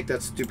I didn't make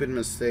that stupid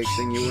mistake,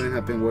 then you wouldn't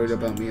have been worried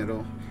about me at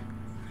all.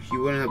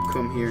 You wouldn't have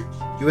come here.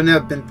 You wouldn't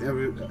have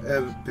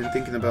been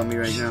thinking about me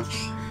right now.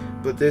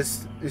 But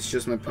this is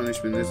just my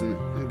punishment, isn't it?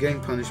 I'm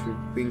getting punished for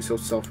being so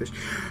selfish.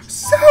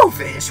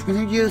 Selfish? When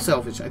are you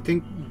selfish? I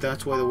think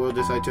that's why the world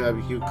decided to have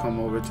you come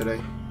over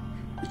today.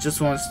 It just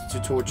wants to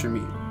torture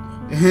me.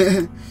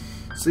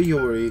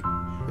 Sayori.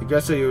 I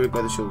grab Sayori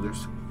by the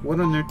shoulders. What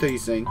on earth are you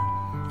saying?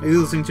 Are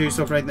you listening to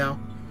yourself right now?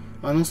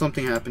 I know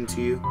something happened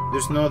to you.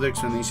 There's no other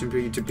explanation for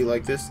you to be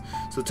like this,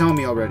 so tell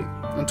me already.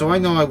 Until I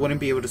know, I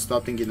wouldn't be able to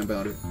stop thinking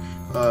about it.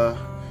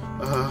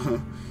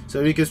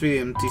 Sayori gives me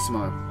an empty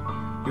smile.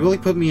 You really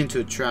put me into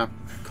a trap,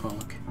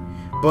 cock.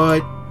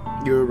 But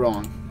you're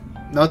wrong.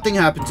 Nothing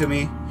happened to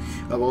me.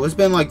 I've always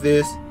been like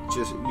this.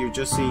 You're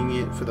just seeing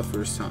it for the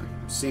first time.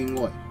 Seeing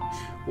what?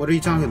 What are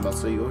you talking about,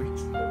 Sayori?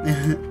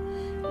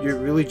 You're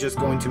really just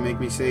going to make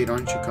me say it,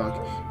 aren't you, cock?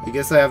 I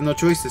guess I have no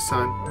choice this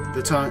time.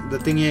 The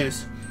thing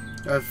is,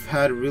 I've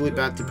had a really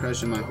bad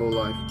depression my whole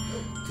life.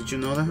 Did you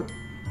know that?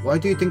 Why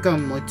do you think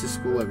I'm late to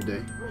school every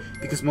day?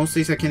 Because most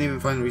days I can't even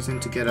find a reason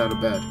to get out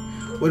of bed.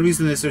 What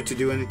reason is there to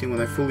do anything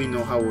when I fully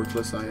know how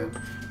worthless I am?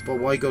 But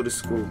why go to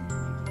school?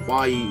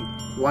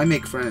 Why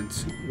make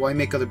friends? Why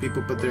make other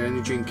people put their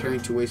energy and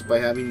caring to waste by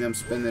having them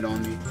spend it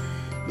on me?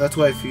 That's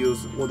what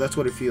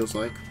it feels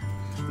like.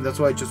 And that's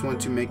why I just want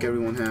to make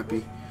everyone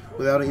happy,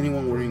 without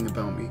anyone worrying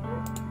about me.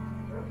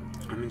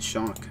 I'm in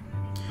shock.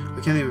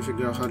 I can't even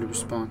figure out how to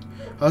respond.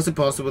 How is it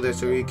possible that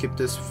Sayori kept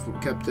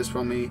this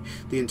from me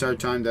the entire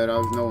time that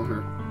I've known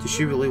her? Did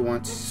she really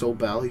want so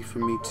badly for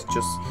me to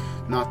just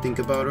not think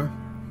about her?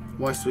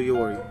 Why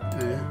Sayori?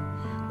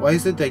 Why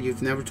is it that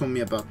you've never told me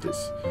about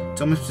this?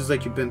 It's almost just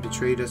like you've been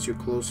betrayed as your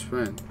close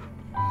friend.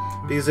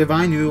 Because if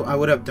I knew, I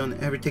would have done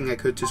everything I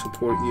could to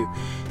support you.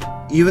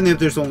 Even if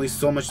there's only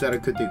so much that I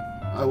could do.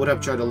 I would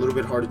have tried a little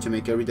bit harder to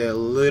make every day a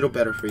little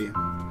better for you.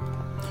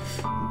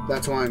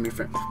 That's why I'm your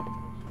friend.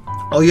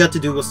 All you had to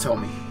do was tell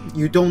me.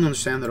 You don't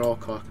understand at all,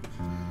 cock.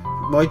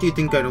 Why do you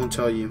think I don't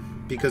tell you?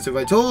 Because if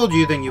I told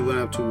you, then you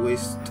wouldn't have to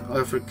waste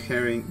effort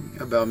caring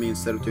about me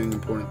instead of doing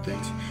important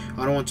things.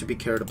 I don't want to be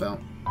cared about.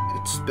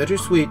 It's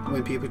bittersweet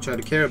when people try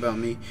to care about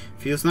me.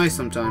 Feels nice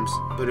sometimes,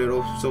 but it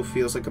also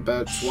feels like a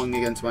bat swung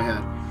against my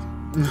head.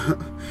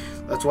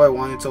 That's why I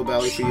wanted so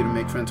badly for you to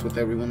make friends with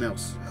everyone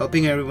else.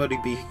 Helping everybody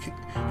be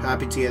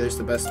happy together is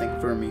the best thing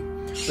for me.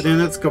 But then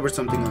let's cover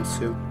something else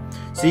too.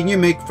 Seeing you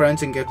make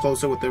friends and get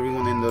closer with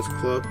everyone in this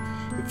club,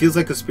 it feels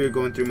like a spear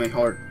going through my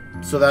heart.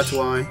 So that's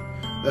why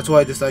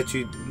I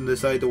decided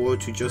the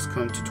world to just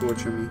come to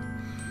torture me.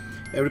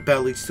 Every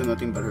path leads to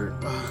nothing but hurt.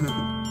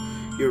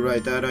 You're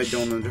right, that I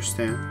don't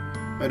understand.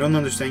 I don't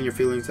understand your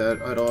feelings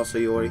at all,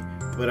 Sayori,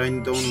 but I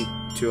don't need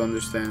to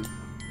understand.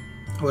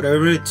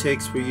 Whatever it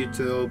takes for you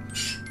to help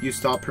you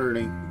stop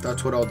hurting,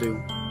 that's what I'll do.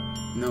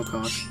 No,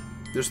 cock.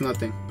 There's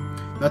nothing.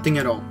 Nothing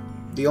at all.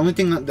 The only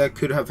thing that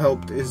could have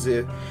helped is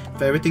if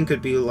everything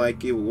could be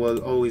like it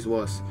always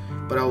was.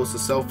 But I was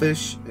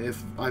selfish.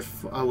 I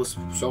was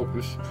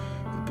selfish.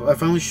 I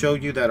finally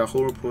showed you that a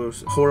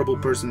horrible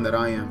person that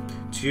I am.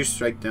 Tears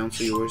strike down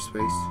Sayori's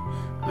face.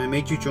 I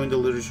made you join the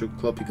literature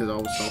club because I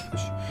was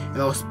selfish.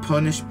 And I was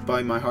punished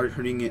by my heart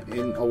hurting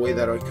in a way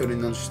that I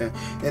couldn't understand.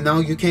 And now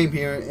you came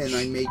here and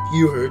I made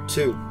you hurt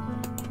too.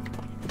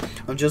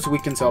 I'm just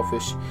weak and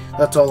selfish.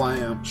 That's all I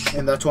am.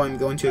 And that's why I'm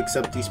going to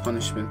accept these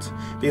punishments.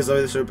 Because I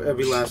deserve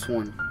every last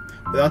one.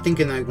 Without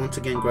thinking, I once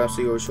again grabbed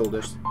Sayori's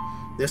shoulders.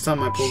 This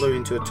time I pulled her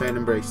into a tight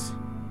embrace.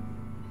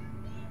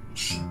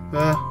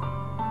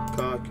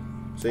 Cock.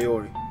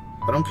 Sayori.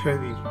 I don't care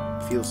if you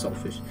feel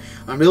selfish.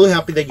 I'm really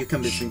happy that you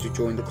convinced me to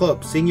join the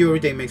club. Seeing you every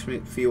day makes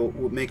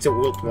it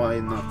worthwhile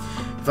enough.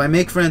 If I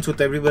make friends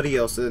with everybody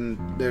else, then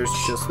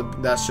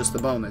that's just a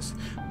bonus.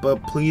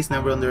 But please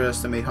never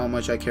underestimate how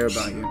much I care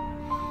about you.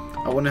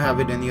 I wouldn't have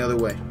it any other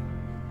way.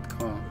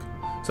 Cock.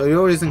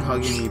 Sayori isn't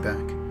hugging me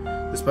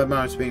back. Despite my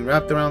arms being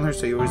wrapped around her,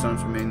 Sayori's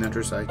arms remain at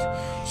her side.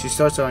 She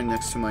starts lying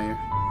next to my ear.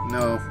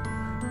 No,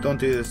 don't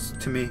do this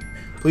to me.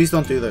 Please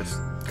don't do this.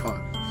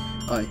 Cock.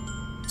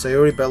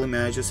 Sayori barely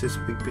manages to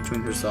speak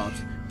between her sobs.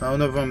 I don't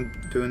know if I'm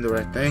doing the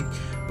right thing,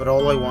 but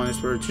all I want is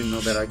for her to know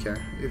that I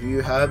care. If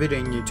you have it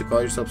in you to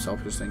call yourself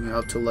selfish, then you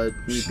have to let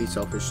me be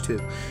selfish too.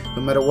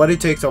 No matter what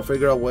it takes, I'll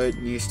figure out what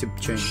needs to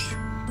change.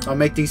 I'll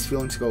make these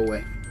feelings go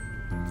away.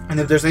 And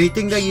if there's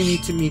anything that you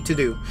need me to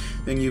do,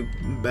 then you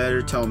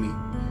better tell me.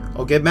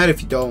 I'll get mad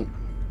if you don't.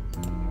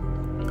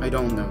 I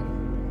don't know.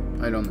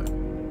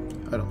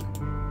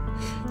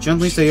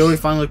 Gently, Sayori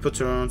finally puts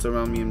her arms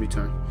around me in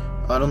return.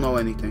 I don't know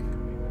anything.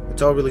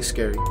 It's all really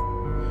scary.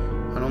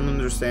 I don't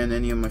understand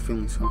any of my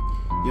feelings, huh?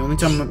 The only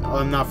time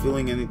I'm not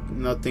feeling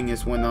nothing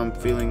is when I'm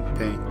feeling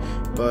pain.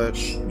 But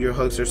your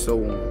hugs are so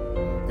warm.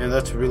 And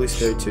that's really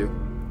scary too.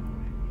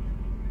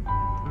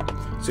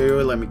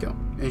 Sayori let me go.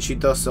 And she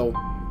does so.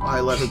 I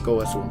let her go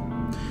as well.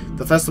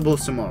 The festival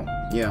is tomorrow.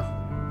 Yeah.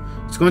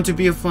 It's going to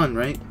be a fun,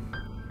 right?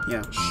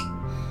 Yeah.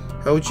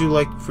 How would you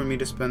like for me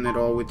to spend it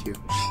all with you?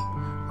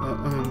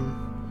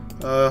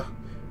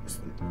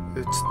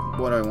 It's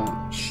what I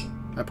want.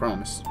 I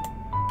promise.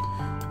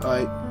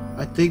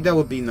 I think that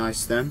would be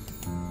nice then.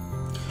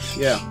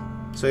 Yeah.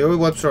 Sayori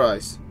wipes her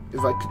eyes. If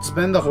I could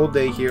spend the whole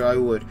day here, I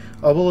would.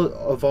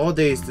 Of all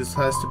days, this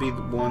has to be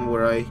the one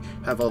where I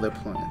have other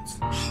plans.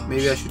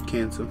 Maybe I should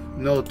cancel.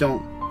 No,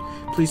 don't.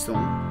 Please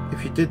don't.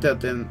 If you did that,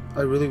 then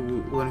I really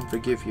wouldn't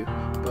forgive you.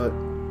 But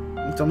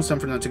it's almost time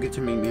for now to get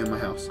to meet me at my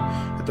house.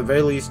 At the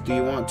very least, do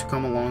you want to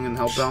come along and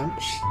help out?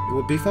 It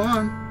would be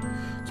fun.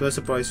 So I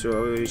surprised her.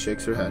 Already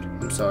shakes her head.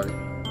 I'm sorry.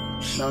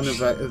 I don't know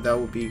if that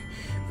would be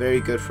very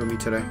good for me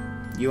today.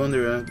 You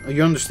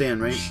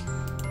understand, right?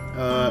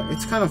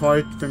 It's kind of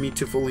hard for me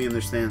to fully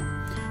understand,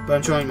 but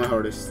I'm trying my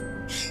hardest.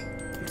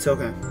 It's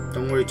okay.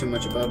 Don't worry too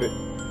much about it.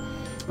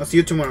 I'll see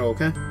you tomorrow,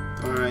 okay?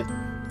 Alright.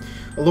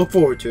 I look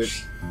forward to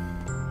it.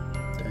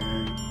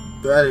 Dang.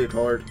 That ain't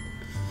hard.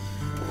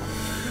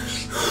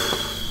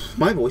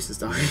 My voice is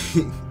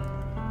dying.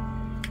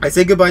 I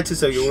say goodbye to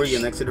Sayori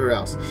and exit her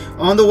house.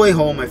 On the way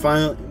home, I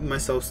find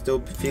myself still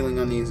feeling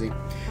uneasy.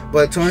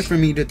 But it's hard for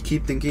me to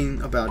keep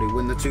thinking about it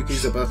when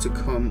Natsuki's about to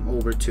come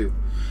over too.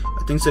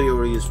 I think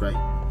Sayori is right.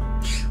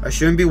 I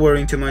shouldn't be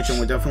worrying too much, and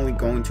we're definitely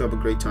going to have a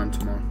great time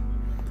tomorrow.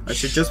 I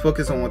should just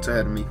focus on what's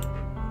ahead of me.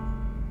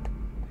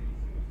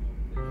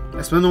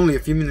 I spent only a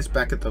few minutes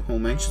back at the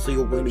home, anxiously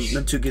awaiting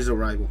Natsuki's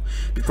arrival.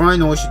 Before I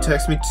know it, she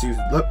texts me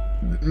to...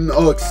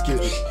 Oh, excuse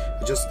me.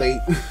 I just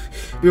stayed.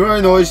 Before I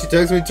know it, she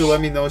texts me to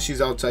let me know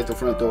she's outside the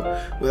front door.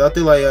 Without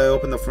delay, I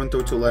open the front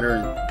door to let her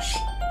in.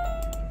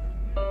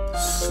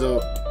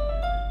 So...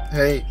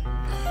 Hey.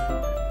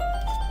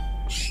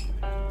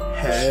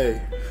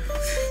 Hey.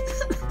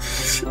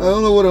 I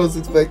don't know what I was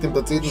expecting,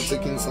 but seeing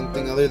Natsuki in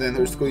something other than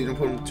her school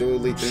uniform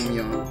totally threw me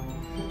off.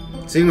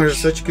 Seeing her in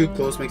such cute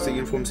clothes makes the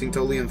uniform seem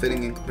totally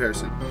unfitting in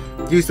comparison.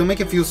 Geez, don't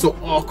make it feel so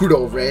awkward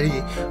already.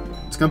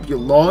 It's gonna be a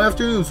long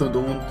afternoon, so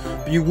don't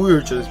be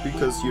weird just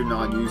because you're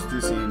not used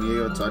to seeing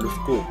me outside of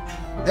school.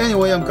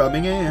 Anyway, I'm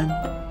coming in.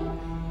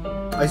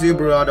 I see you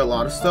brought a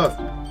lot of stuff.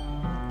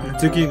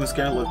 Natsuki was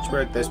scared lunch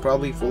break that's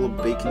probably full of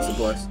baking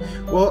supplies.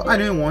 Well, I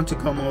didn't want to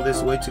come all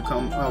this way to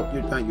come out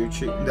that your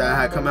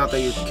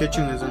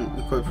kitchen isn't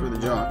equipped for the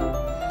job.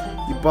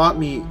 You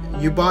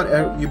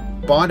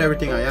bought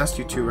everything I asked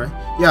you to, right?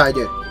 Yeah, I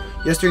did.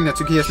 Yesterday,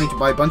 Natsuki asked me to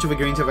buy a bunch of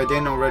ingredients if I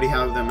didn't already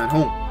have them at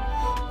home.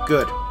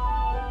 Good.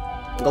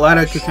 Glad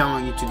I could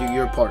count on you to do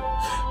your part.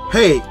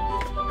 Hey,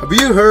 have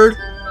you heard?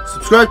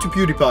 Subscribe to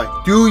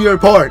PewDiePie. Do your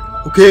part,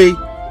 okay?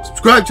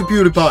 Subscribe to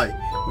PewDiePie,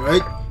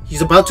 alright?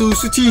 He's about to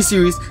lose the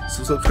T-Series,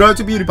 so subscribe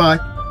to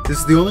PewDiePie. This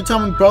is the only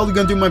time I'm probably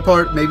gonna do my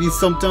part. Maybe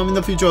sometime in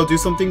the future I'll do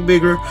something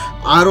bigger.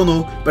 I don't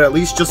know, but at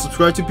least just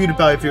subscribe to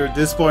PewDiePie if you're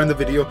this far in the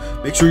video.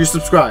 Make sure you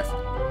subscribe,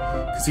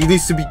 because he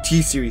needs to be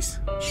T-Series.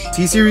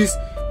 T-Series?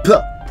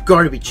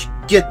 Garbage.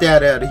 Get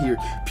that out of here.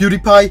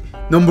 PewDiePie,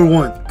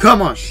 #1.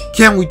 Come on,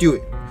 can we do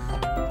it?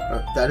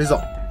 That is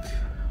all.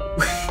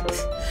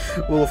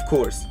 Well, of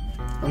course.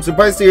 I'm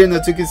surprised to hear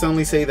Natsuki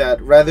suddenly say that,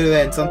 rather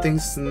than something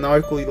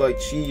snarkily like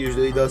she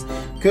usually does.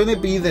 Couldn't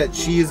it be that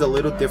she is a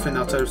little different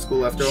outside of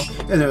school after all?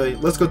 Anyway,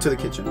 let's go to the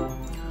kitchen.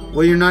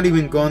 Well, you're not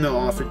even going to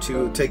offer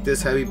to take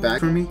this heavy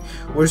bag from me?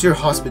 Where's your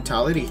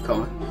hospitality,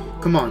 Colin?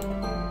 Come on.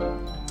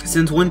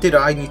 Since when did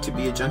I need to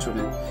be a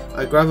gentleman?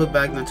 I grab a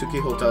bag Natsuki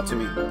holds out to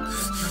me.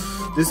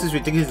 This is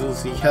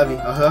ridiculously heavy,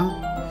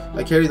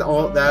 I carried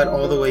all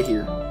the way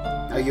here.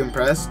 Are you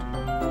impressed?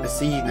 I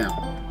see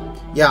now.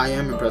 Yeah, I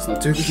am impressed,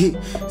 Natsuki.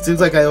 It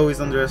seems like I always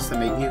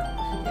underestimate you.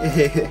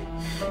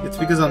 It's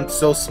because I'm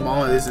so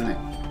small, isn't it?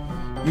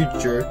 You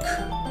jerk.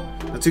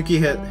 Natsuki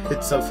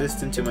hits a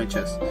fist into my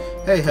chest.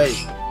 Hey,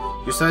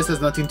 your size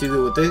has nothing to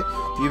do with it.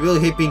 Do you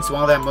really hate being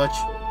small that much?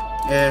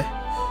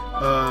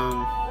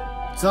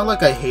 It's not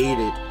like I hate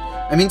it.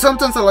 I mean,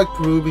 sometimes I like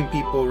proving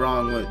people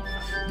wrong, but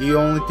the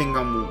only thing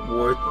I'm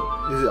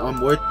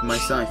worth my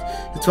size.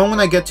 It's fun when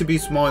I get to be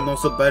small and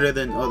also better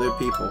than other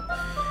people.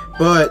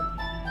 But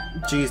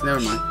geez, never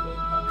mind.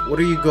 What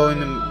are you going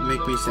to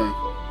make me say?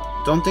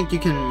 Don't think you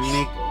can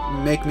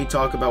make me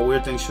talk about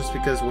weird things just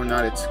because we're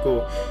not at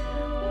school.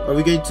 Are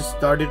we going to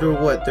start it or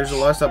what? There's a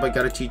lot of stuff I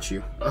gotta teach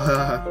you.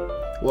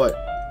 What?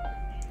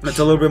 It's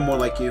a little bit more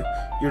like you.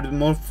 You're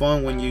more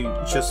fun when you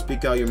just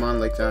speak out your mind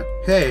like that.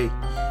 Hey,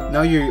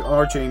 now you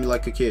are treating me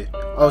like a kid.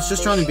 I was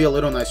just trying to be a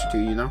little nicer to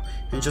you, you know?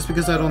 And just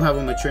because I don't have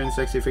a mature and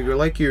sexy figure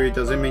like you, it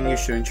doesn't mean you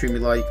shouldn't treat me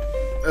like...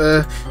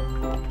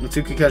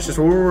 Natsuki catches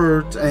her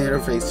words and her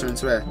face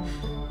turns red.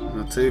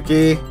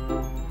 Natsuki,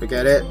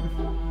 forget it.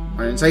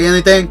 I didn't say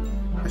anything.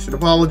 I should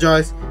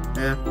apologize.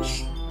 Yeah.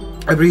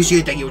 I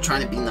appreciate that you were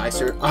trying to be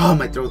nicer. Oh,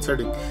 my throat's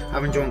hurting. I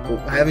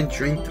haven't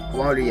drank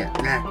water yet.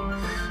 Nah.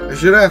 I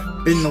should have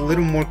been a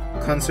little more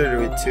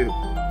considerate too.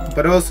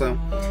 But also,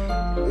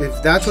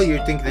 if that's what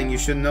you're thinking, then you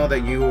should know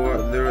that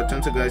there are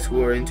tons of guys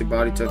who are into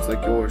body types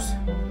like yours.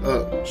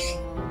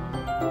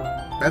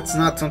 That's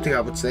not something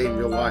I would say in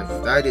real life.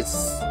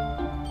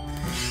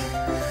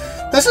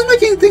 That's just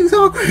making things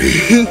awkward.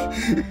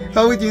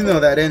 How would you know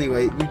that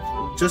anyway?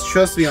 You just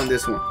trust me on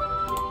this one.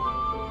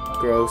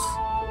 Gross.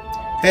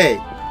 Hey,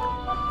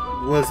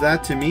 was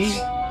that to me?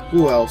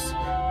 Who else?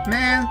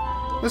 Man,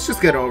 let's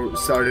just get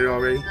started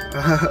already.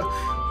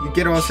 You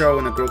get all started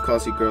when a girl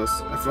calls you gross.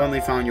 I finally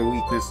found your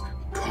weakness.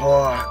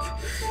 Talk.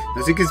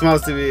 Natsuki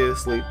smiles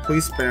deviously.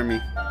 Please spare me.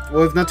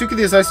 Well, if Natsuki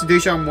decides to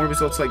dish out more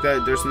results like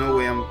that, there's no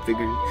way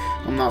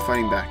I'm not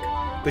fighting back.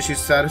 But she's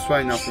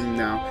satisfied enough from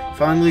now.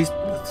 Finally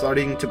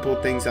starting to pull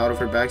things out of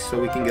her bag so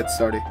we can get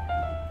started.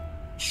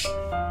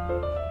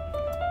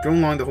 Going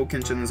along the whole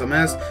kitchen is a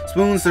mess.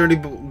 Spoons, dirty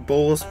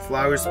bowls,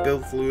 flowers,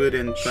 spilled fluid,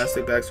 and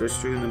plastic bags are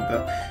strewn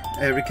about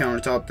every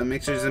countertop. The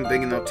mixer isn't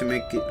big enough to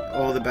make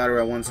all the batter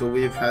at once, so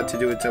we've had to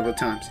do it several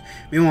times.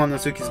 Meanwhile,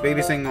 Natsuki's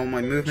babysitting all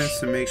my movements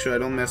to make sure I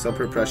don't mess up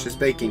her precious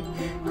baking.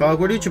 Cog,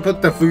 where did you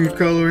put the food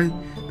coloring?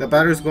 The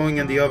batter is going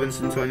in the oven,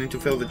 so I need to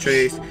fill the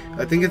trays.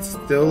 I think it's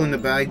still in the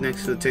bag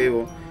next to the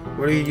table.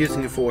 What are you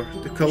using it for?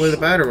 To color the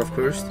batter, of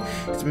course.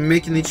 It's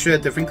making each tray a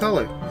different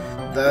color.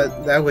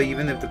 That way,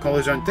 even if the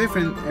colors aren't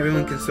different,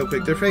 everyone can still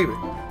pick their favorite.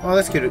 Oh,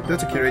 that's cute.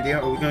 That's a cute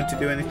idea. Are we going to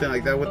do anything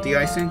like that with the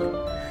icing?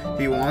 Do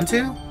you want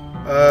to?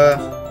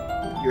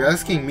 You're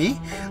asking me?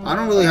 I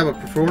don't really have a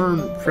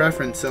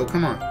preference, so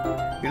come on.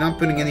 You're not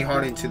putting any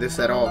heart into this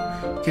at all.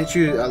 Can't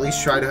you at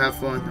least try to have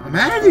fun? I'm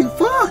having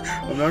fun!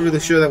 I'm not really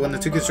sure that when the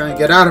Natsuki's trying to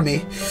get out of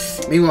me.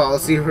 Meanwhile, I'll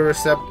see her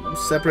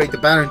separate the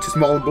batter into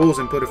smaller bowls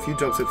and put a few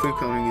drops of food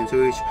coloring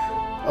into each.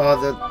 Oh,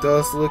 that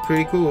does look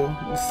pretty cool.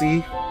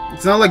 See?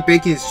 It's not like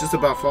baking, it's just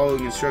about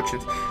following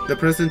instructions. The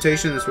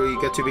presentation is where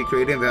you get to be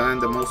creative and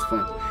have the most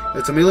fun.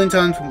 It's a million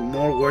times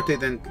more worth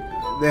it in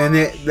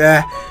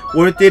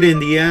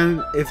the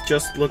end if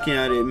just looking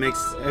at it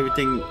makes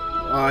everything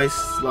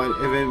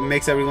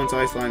makes everyone's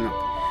eyes line up.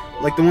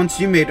 Like the ones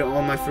you made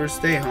on my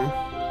first day, huh?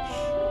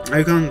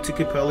 I got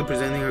Natsuki proudly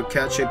presenting her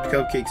cat-shaped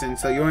cupcakes and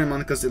Sayori and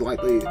Monika's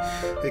delightful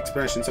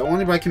expressions. I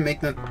wonder if I can make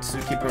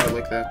Natsuki proud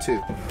like that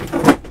too.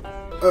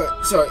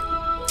 Sorry.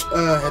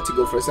 I had to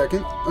go for a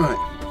second. Alright.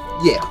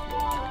 Yeah.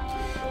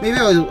 Maybe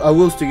I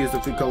will still use the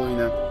food coloring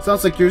now.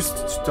 Sounds like you're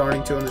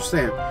starting to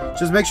understand.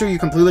 Just make sure you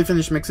completely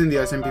finish mixing the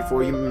icing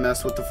before you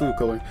mess with the food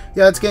coloring.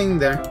 Yeah, it's getting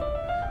there.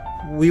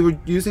 We were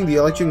using the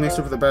electric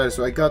mixer for the batter,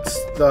 so I got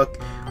stuck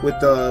with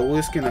the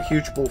whisk in a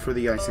huge bowl for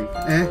the icing.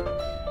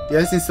 The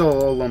icing's still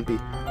all lumpy.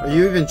 Are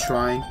you even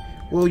trying?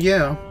 Well,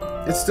 yeah.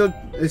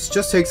 It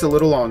just takes a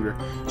little longer.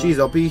 Geez,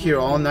 I'll be here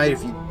all night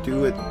if you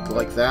do it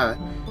like that.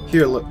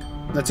 Here, look.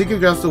 Natsuki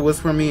grabs the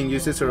whisk from me and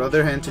uses her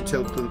other hand to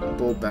tilt the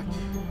bowl back.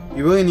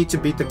 You really need to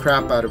beat the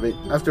crap out of it.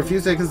 After a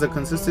few seconds, the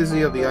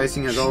consistency of the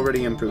icing has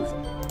already improved.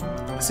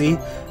 See?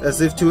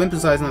 As if to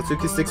emphasize,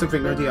 Natsuki sticks a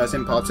finger in the icing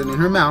and pops it in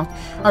her mouth.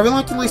 I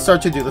reluctantly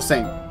start to do the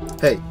same.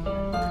 Hey.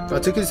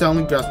 Natsuki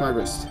suddenly grabs my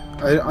wrist.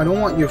 I don't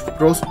want your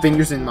gross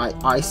fingers in my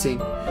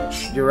icing.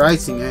 Your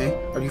icing, eh?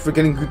 Are you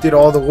forgetting who did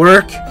all the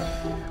work?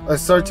 I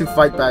start to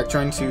fight back,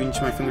 trying to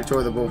inch my finger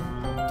toward the bowl.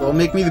 Don't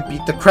make me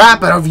beat the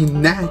crap out of you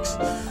next.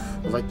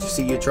 I'd like to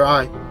see you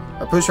try.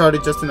 I push harder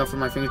just enough for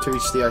my finger to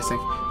reach the icing.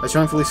 I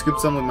triumphantly scoop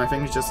some with my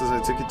fingers just as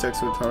Natsuki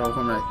tucks with her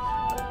open right.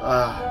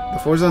 The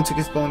force on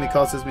Natsuki's pulling me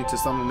causes me to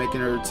stumble,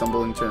 making her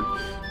stumble in turn.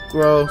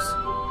 Gross.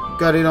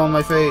 Got it on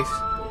my face.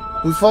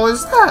 Whose fault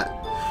is that?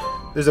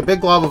 There's a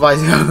big glob of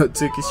icing on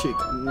Natsuki's cheek.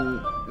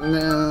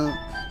 No.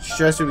 She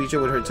tries to reach it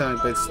with her tongue,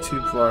 but it's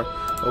too far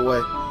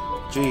away.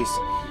 Jeez.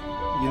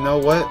 You know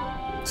what?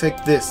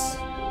 Take this.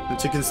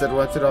 Natsuki instead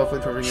wiped it off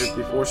with her finger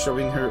before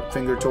shoving her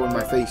finger toward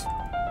my face.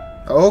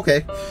 Oh,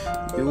 okay.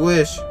 You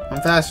wish.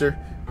 I'm faster.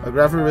 I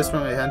grab her wrist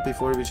from my hand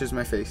before it reaches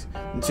my face.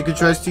 Natsuki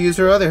tries to use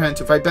her other hand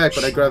to fight back,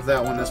 but I grab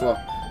that one as well.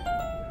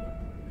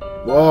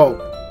 Whoa.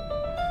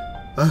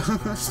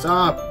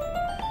 Stop.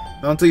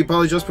 Not until you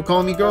apologize for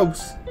calling me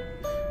gross.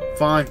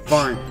 Fine,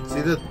 fine. See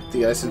that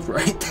the ice is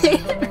right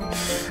there?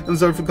 I'm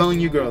sorry for calling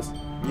you girls.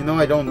 You know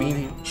I don't mean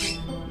it.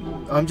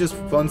 I'm just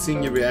fun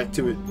seeing you react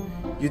to it.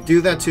 You do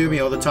that to me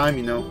all the time,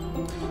 you know.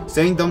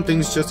 Saying dumb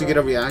things just to get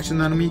a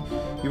reaction out of me.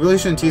 You really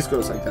shouldn't tease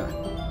girls like that.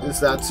 Is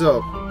that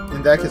so?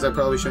 In that case, I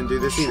probably shouldn't do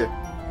this either.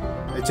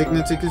 I take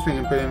Natsuki's finger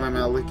and put it in my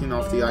mouth, licking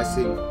off the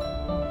icing.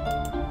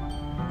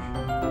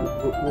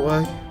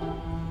 What?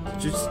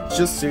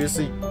 Just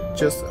seriously,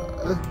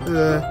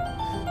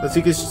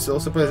 Natsuki's so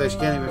surprised that she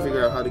can't even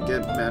figure out how to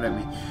get mad at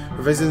me.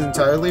 Her face is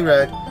entirely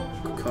red.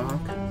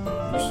 Cock.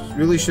 You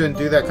really shouldn't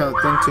do that kind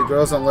of thing to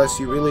girls unless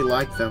you really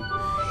like them.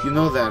 You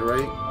know that,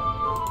 right?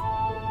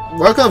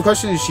 What kind of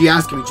question is she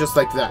asking me just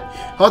like that?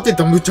 How did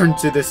the mood turn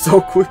to this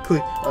so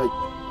quickly?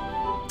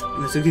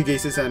 Natsuki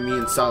gazes at me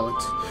in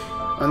silence.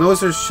 I notice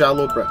her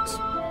shallow breaths.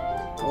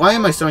 Why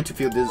am I starting to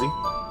feel dizzy?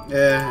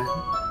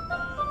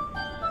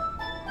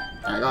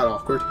 I got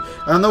awkward.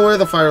 I don't know where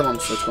the fire alarm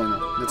starts going on.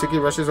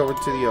 Natsuki rushes over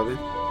to the oven.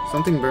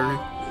 Something burning.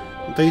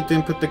 I thought you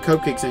didn't put the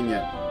cupcakes in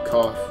yet.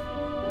 Cough.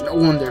 No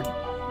wonder.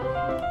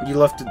 You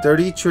left a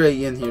dirty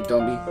tray in here,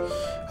 dummy.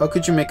 How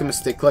could you make a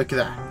mistake like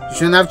that? You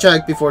shouldn't have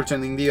checked before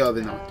turning the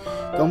oven on.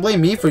 Don't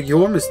blame me for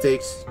your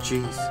mistakes.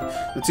 Jeez.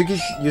 Natsuki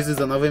uses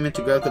another image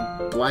to grab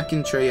the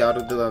blackened tray out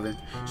of the oven.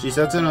 She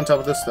sets it on top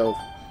of the stove.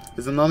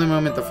 There's another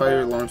moment the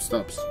fire alarm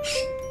stops.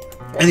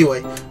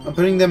 Anyway, I'm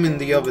putting them in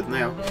the oven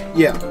now.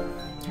 Yeah.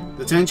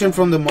 The tension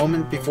from the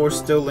moment before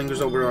still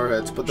lingers over our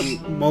heads, but the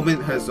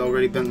moment has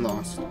already been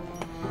lost.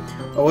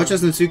 I watch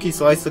as Natsuki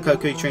slides the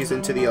cupcake trays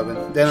into the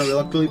oven. Then I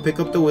reluctantly pick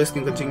up the whisk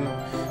and continue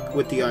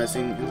with the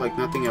icing like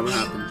nothing ever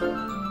happened.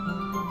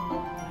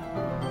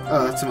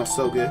 Oh, that smells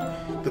so good.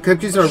 The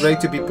cupcakes are ready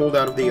to be pulled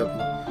out of the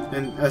oven.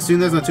 And as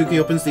soon as Natsuki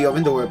opens the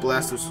oven door, a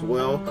blast of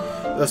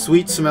a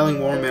sweet-smelling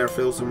warm air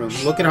fills the room.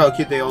 Look at how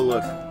cute they all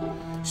look.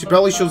 She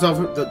probably shows off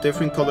the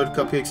different colored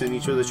cupcakes in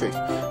each of the trays.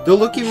 They'll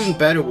look even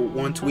better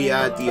once we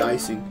add the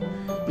icing.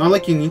 Not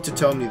like you need to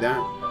tell me that.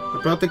 I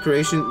brought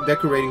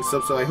decorating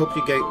stuff, so I hope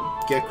you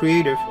get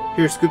creative.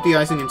 Here, scoop the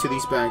icing into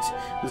these bags.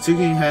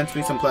 Natsuki hands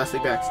me some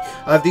plastic bags.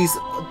 I have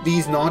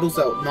these nozzles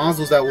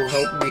that will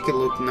help make it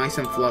look nice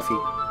and fluffy.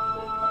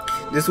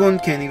 This one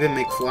can't even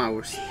make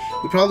flowers.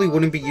 We probably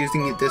wouldn't be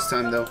using it this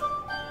time though.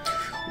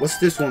 What's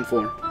this one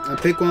for? I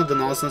picked one of the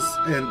nozzles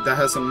and that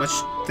has a much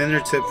thinner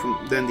tip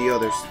than the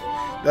others.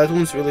 That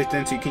one's really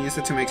thin, so you can use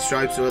it to make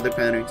stripes or other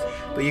patterns.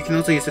 But you can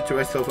also use it to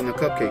write stuff on a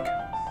cupcake.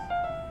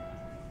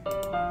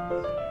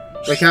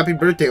 Like happy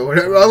birthday or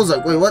whatever. I was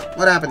like, wait, what?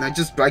 What happened? I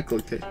just right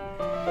clicked it.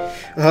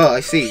 Oh, I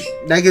see.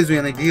 That gives me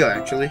an idea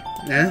actually.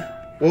 Yeah?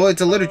 Well,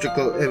 it's a literature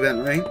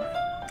event, right?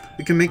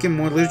 We can make it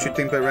more literature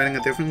themed by writing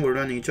a different word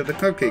on each of the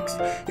cupcakes.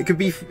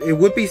 It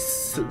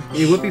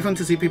would be fun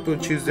to see people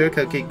choose their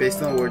cupcake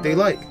based on a word they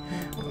like.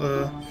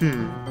 I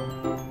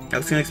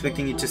was kinda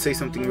expecting you to say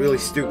something really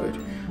stupid.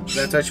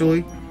 That's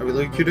actually a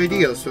really cute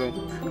idea, so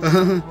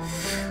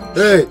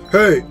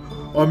Hey,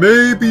 I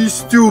may be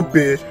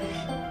stupid,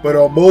 but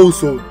I'm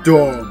also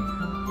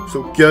dumb.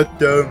 So get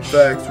them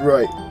facts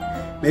right.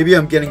 Maybe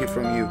I'm getting it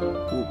from you.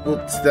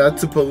 What's that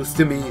supposed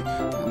to mean?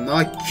 I'm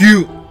not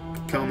cute.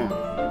 Come on.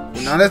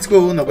 We're not at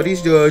school,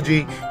 nobody's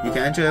judging. You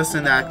can't just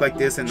act like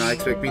this and not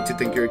expect me to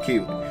think you're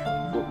cute.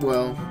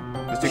 Well,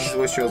 let's take his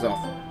voice shows off.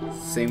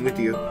 Same with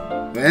you.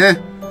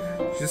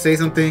 Should say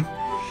something?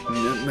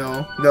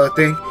 No,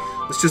 nothing.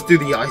 Let's just do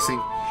the icing.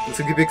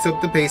 Doki picks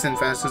up the paste and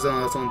fastens the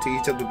nozzle onto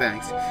each of the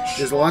bags.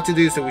 There's a lot to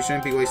do, so we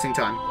shouldn't be wasting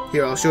time.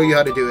 Here, I'll show you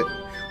how to do it.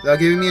 Without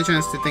giving me a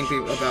chance to think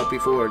about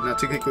before,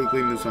 Doki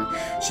quickly moves on.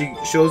 She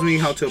shows me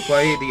how to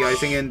apply the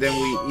icing, and then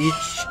we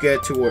each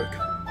get to work.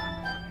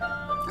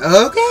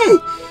 Okay!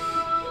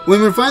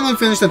 When we're finally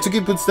finished,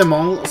 Doki puts them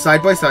all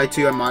side by side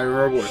to admire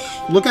our work.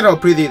 Look at how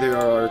pretty they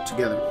are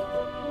together.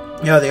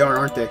 Yeah, they are,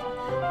 aren't they?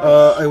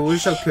 I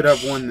wish I could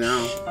have one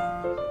now.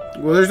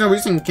 Well, there's no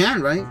reason you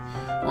can't, right?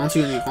 I don't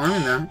see any harm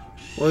in that.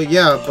 Well,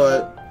 yeah,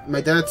 but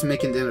my dad's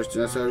making dinner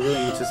tonight, so I really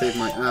need to save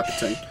my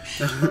appetite.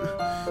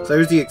 So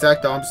here's the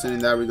exact opposite in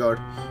that regard.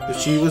 If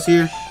she was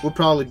here, we'd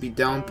probably be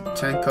down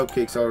 10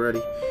 cupcakes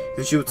already,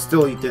 and she would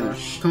still eat dinner.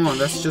 Come on,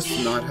 that's just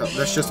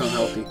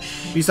unhealthy.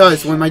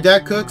 Besides, when my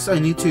dad cooks, I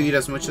need to eat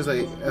as much of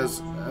it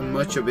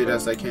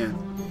as I can.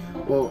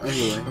 Well,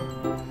 anyway,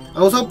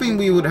 I was hoping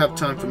we would have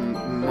time for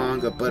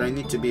manga, but I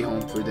need to be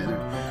home for dinner.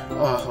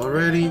 Oh,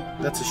 already?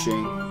 That's a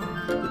shame.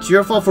 It's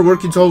your fault for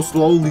working so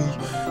slowly.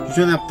 You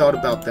shouldn't have thought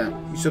about that.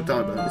 You should have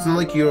thought about it. It's not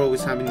like you're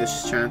always having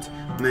this chance.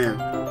 Man.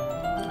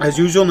 As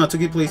usual,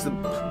 Natsuki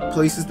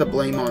places the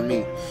blame on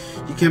me.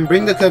 You can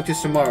bring the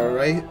cupcakes tomorrow,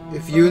 right?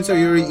 If you and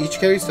Sayuri each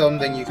carry some,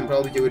 then you can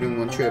probably do it in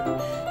one trip.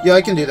 Yeah,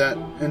 I can do that.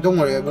 And don't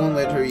worry, I won't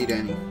let her eat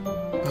any.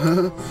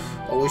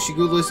 I wish she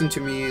could listen to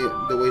me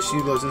the way she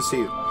listens to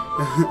you.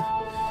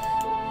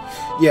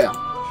 Yeah.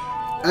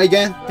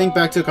 Again, think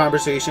back to the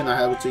conversation I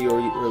had with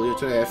Sayuri earlier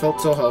today. I felt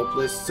so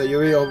helpless.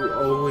 Sayuri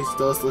always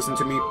does listen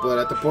to me, but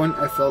at the point,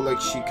 I felt like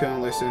she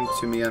couldn't listen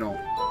to me at all.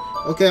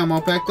 Okay, I'm all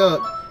packed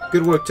up.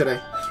 Good work today.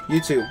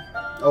 You too.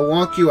 I'll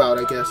walk you out,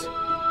 I guess.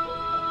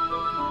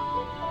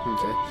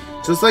 Okay.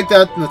 Just like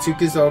that,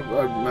 Natsuki's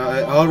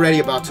already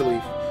about to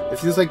leave. It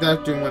feels like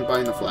that dream went by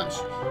in a flash.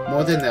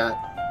 More than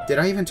that, did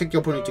I even take the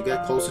opportunity to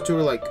get closer to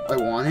her like I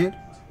wanted?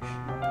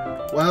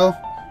 Well,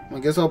 I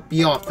guess I'll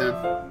be off then.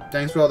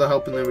 Thanks for all the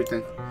help and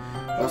everything.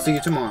 I'll see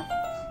you tomorrow.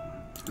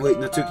 Wait,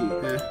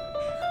 Natsuki,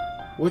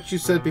 what you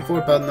said before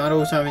about not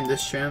always having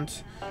this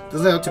chance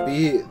doesn't have to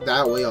be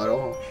that way at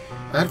all.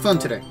 I had fun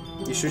today.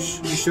 You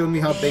showed me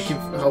how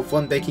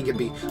fun baking can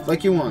be,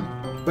 like you want.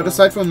 But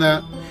aside from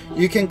that,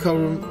 you can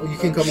come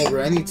over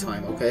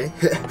anytime, okay?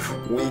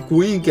 Wink,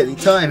 wink,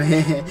 anytime.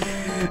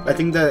 I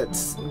think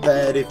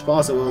that if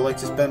possible, I'd like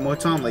to spend more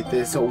time like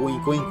this. So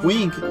wink, wink,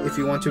 wink. If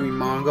you want to read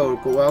manga or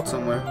go out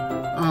somewhere.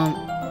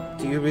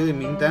 Do you really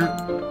mean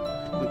that?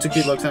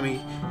 Natsuki looks at me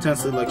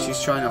tensely like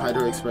she's trying to hide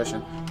her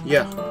expression.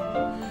 Yeah,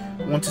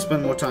 I want to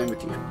spend more time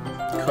with you.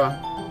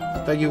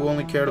 I thought you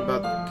only cared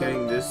about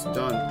getting this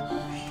done.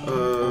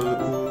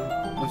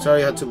 I'm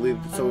sorry I had to leave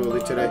so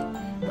early today.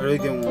 I really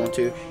didn't want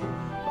to.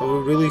 I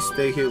would really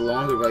stay here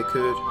longer if I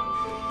could.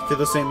 I feel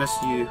the same as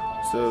you,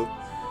 so...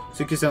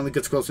 Natsuki suddenly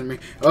gets closer to me.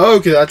 Oh,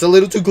 okay, that's a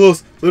little too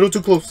close.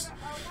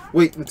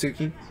 Wait,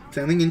 Natsuki.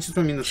 Standing inches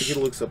from me, Natsuki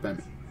looks up at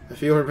me. I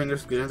feel her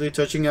fingers gently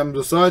touching on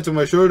the sides of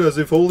my shirt as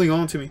if holding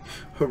on to me.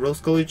 Her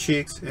rose-colored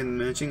cheeks and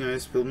matching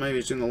eyes filled my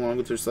vision along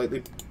with her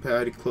slightly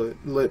pouty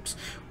lips.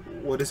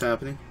 What is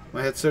happening?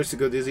 My head starts to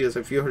go dizzy as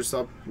I feel her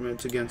soft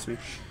lips against me.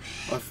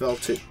 I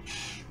felt it.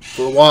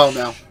 For a while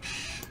now.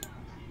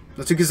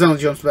 Natsuki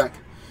suddenly jumps back.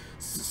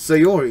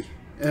 Sayori,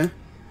 eh?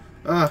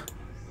 Ah.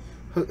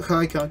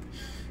 Hi,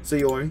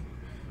 Sayori.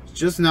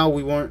 Just now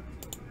we weren't...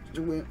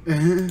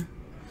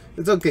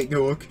 It's okay,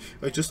 York.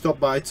 I just stopped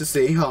by to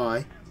say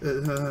hi.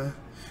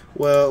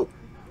 Well,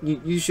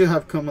 you should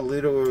have come a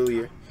little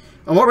earlier.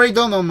 I'm already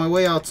done on my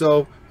way out,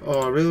 so...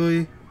 Oh,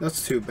 really?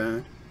 That's too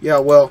bad. Yeah,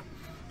 well,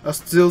 I'll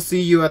still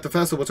see you at the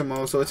festival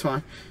tomorrow, so it's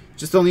fine.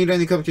 Just don't need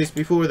any cupcakes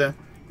before then.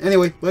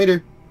 Anyway,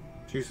 later.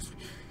 Jesus.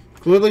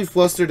 Clearly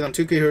flustered,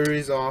 Natsuki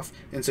hurries off,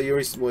 and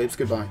Sayori waves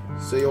goodbye.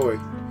 Sayori,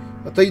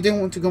 I thought you didn't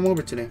want to come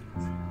over today.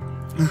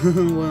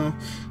 Well,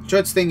 I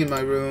tried staying in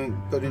my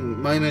room, but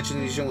my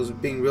imagination was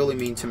being really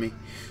mean to me.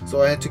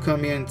 So I had to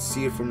come here and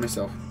see it for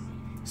myself.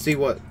 See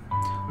what?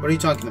 What are you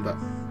talking about?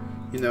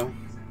 You know,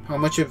 how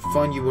much of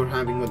fun you were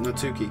having with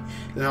Natsuki,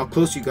 and how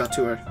close you got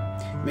to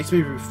her. Makes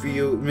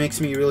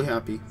me really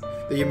happy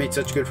that you made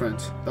such good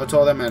friends. That's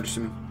all that matters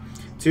to me.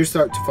 Tears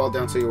start to fall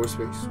down Sayori's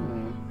face.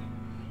 Oh,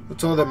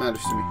 that's all that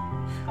matters to me.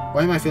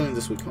 Why am I feeling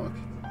this way, Hawk?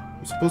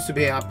 I'm supposed to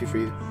be happy for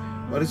you.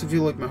 Why does it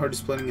feel like my heart is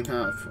splitting in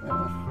half?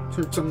 Oh, it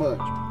hurts so much.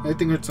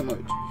 Everything hurts so much.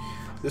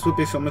 This would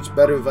be so much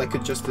better if I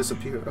could just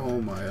disappear.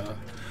 Oh my god.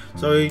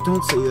 Sorry,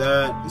 don't say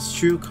that. It's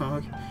true,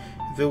 Hawk.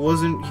 If it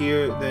wasn't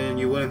here, then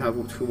you wouldn't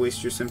have to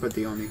waste your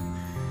sympathy on me.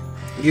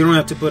 You don't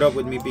have to put up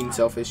with me being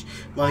selfish.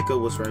 Monica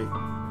was right.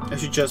 I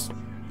should just...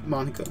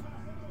 Monica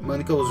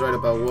was right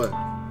about what?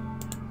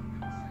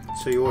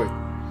 Sayori.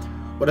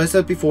 What I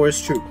said before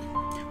is true.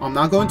 I'm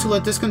not going to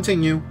let this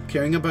continue.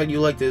 Caring about you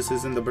like this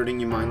isn't the burden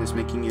your mind is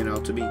making it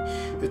out to be.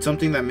 It's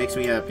something that makes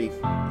me happy.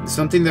 It's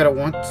something that I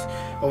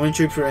wouldn't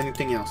trade for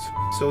anything else.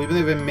 So even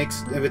if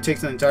it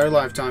takes an entire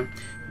lifetime,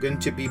 I'm going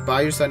to be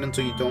by your side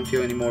until you don't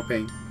feel any more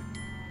pain.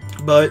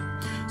 But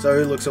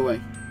Sayori looks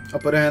away. I'll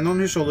put a hand on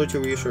her shoulder to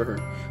reassure her.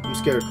 I'm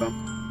scared,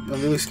 Kam. I'm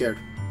really scared.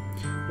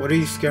 What are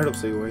you scared of,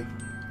 Sayori?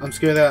 I'm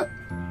scared that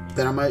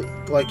I might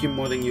like you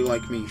more than you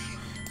like me.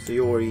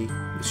 Sayori.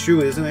 It's true,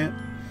 isn't it?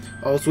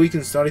 I was weak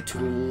and started to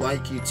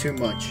like you too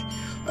much.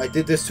 I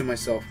did this to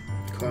myself,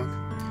 Clock.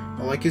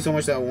 I like you so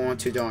much that I want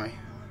to die.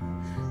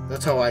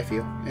 That's how I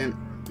feel. And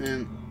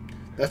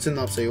that's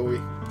enough,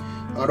 Sayori.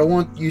 I don't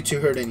want you to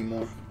hurt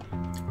anymore.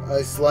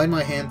 I slide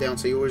my hand down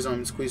Sayori's arm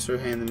and squeeze her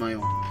hand in my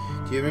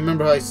own. Do you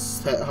remember how I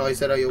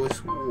said I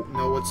always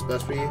know what's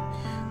best for you?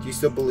 Do you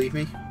still believe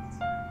me?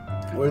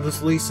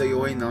 Wordlessly,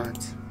 Sayori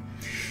nods.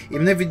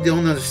 Even if you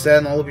don't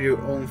understand all of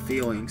your own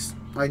feelings,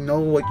 I know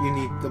what you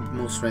need the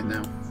most right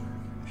now.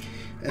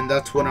 And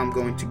that's what I'm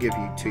going to give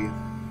you to you.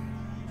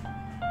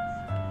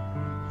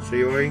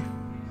 Sayori?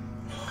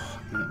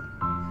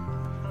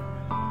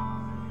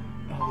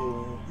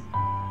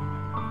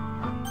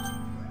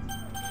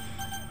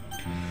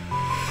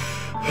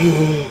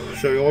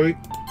 Sayori?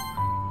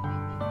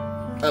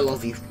 I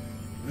love you.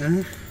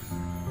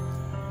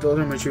 Those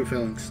are my true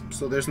feelings.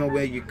 So there's no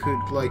way you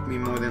could like me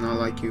more than I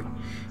like you.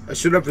 I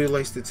should have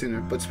realized it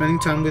sooner, but spending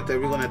time with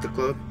everyone at the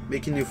club,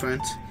 making new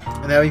friends,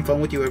 and having fun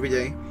with you every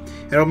day,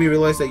 it helped me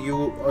realize that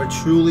you are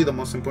truly the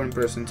most important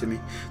person to me.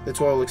 That's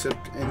why I'll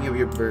accept any of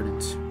your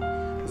burdens.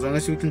 As long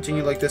as we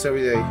continue like this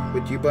every day,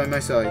 with you by my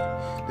side,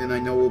 then I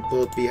know we'll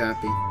both be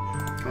happy.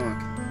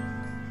 Honk.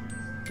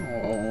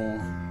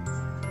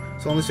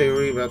 Aww. Slowly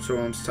Sayori wraps her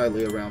arms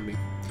tightly around me.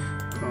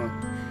 Honk.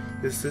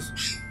 Is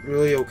this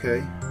really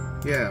okay?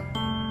 Yeah.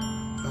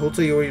 I hold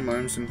Sayori in my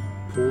arms and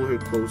pull her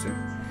closer.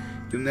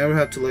 You'll never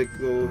have to let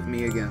go of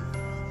me again.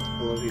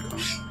 I love you, Con.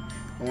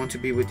 I want to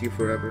be with you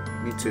forever.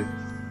 Me too.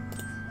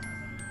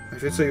 I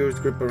feel Sayori's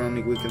grip around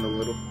me weaken a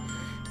little.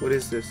 What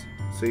is this,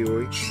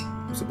 Sayori?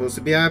 I'm supposed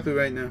to be happy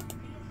right now.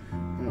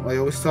 I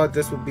always thought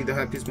this would be the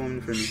happiest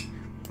moment for me.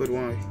 But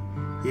why?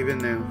 Even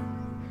now.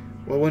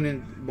 Why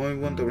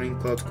won't the rain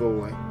clouds go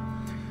away?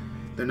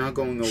 They're not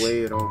going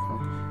away at all,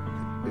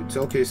 Con. It's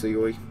okay,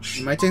 Sayori.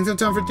 It might take some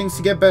time for things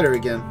to get better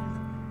again.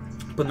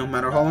 But no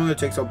matter how long it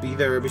takes, I'll be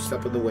there every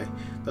step of the way.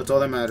 That's all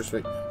that matters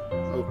right now.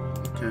 Oh,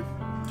 okay.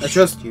 I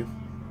trust you.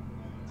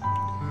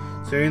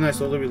 Sayori and I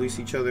slowly release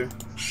each other.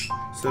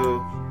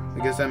 So, I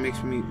guess that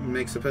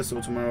makes the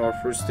festival tomorrow our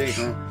first date,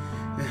 huh?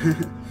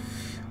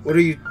 What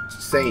are you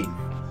saying?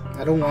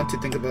 I don't want to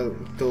think about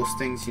those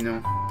things, you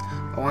know.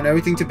 I want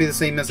everything to be the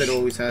same as it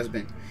always has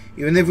been.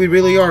 Even if we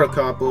really are a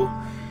couple,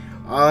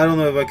 I don't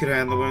know if I could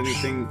handle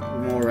anything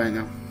more right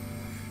now.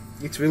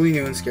 It's really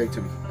new and scary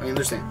to me. I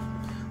understand.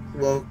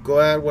 Well, go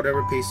at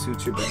whatever pace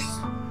suits your best.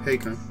 Hey,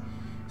 Con.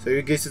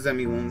 Sayori gazes at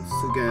me once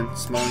again,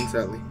 smiling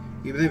sadly.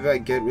 Even if I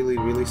get really,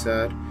 really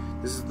sad,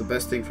 this is the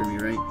best thing for me,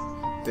 right?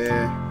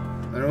 Yeah.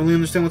 I don't really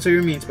understand what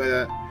Sayori means by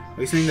that. Are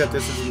you saying that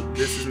this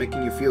is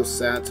making you feel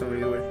sad,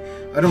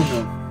 Sayori? I don't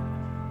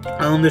know.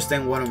 I don't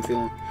understand what I'm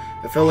feeling.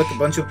 I felt like a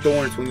bunch of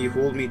thorns when you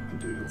told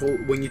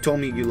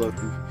me you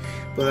loved me.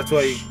 But that's why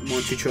I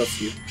want to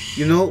trust you.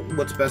 You know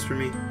what's best for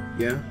me?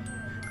 Yeah?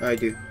 I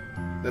do.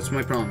 That's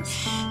my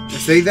promise. I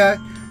say that,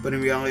 but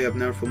in reality I've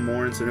never felt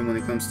more uncertain when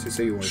it comes to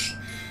Sayori.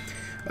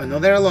 I know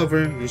that I love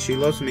her, and she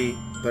loves me,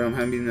 but I'm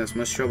having as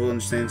much trouble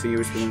understanding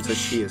Sayori's feelings as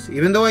she is.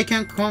 Even though I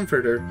can't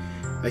comfort her,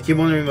 I keep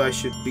wondering if I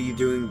should be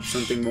doing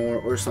something more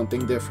or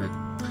something different.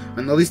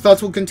 I know these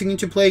thoughts will continue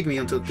to plague me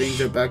until things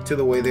are back to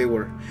the way they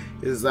were.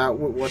 Is that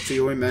what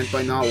Sayori meant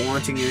by not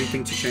wanting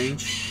anything to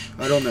change?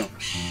 I don't know.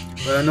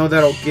 But I know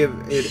that I'll give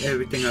it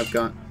everything I've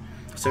got.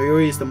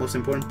 Sayori is the most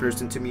important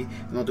person to me,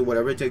 and I'll do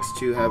whatever it takes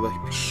to have a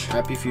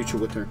happy future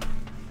with her.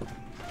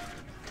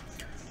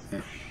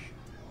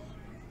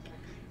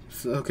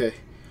 Okay.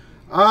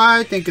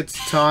 I think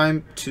it's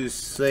time to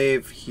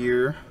save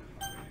here.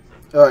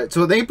 Alright,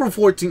 so April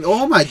 14th.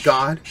 Oh my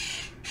god.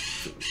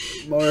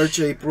 March,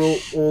 April.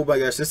 Oh my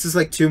gosh. This is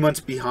like 2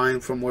 months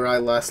behind from where I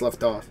last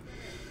left off.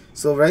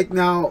 So right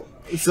now.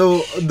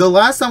 So the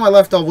last time I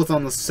left off was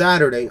on a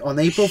Saturday, on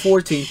April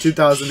 14th,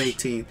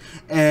 2018.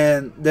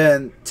 And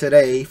then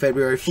today,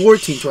 February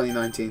 14th,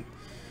 2019.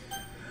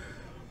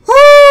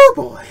 Woo! Oh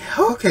boy.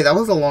 Okay, that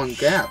was a long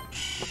gap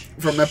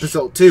from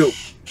episode 2.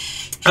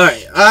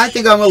 Alright, I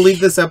think I'm gonna leave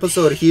this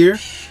episode here.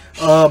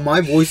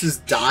 My voice is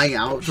dying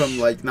out from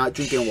like not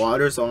drinking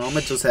water, so I'm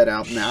gonna just head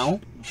out now.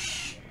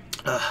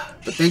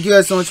 But thank you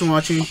guys so much for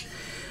watching.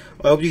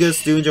 I hope you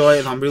guys do enjoy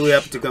it. I'm really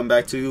happy to come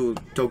back to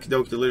Doki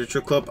the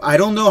Literature Club. I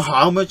don't know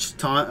how much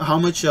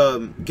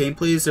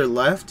gameplays are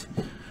left,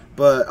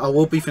 but I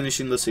will be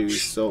finishing the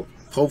series, so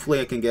hopefully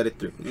I can get it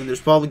through. And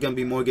there's probably gonna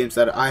be more games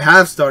that I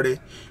have started,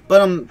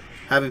 but I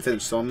haven't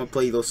finished, so I'm gonna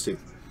play those too.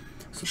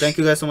 So thank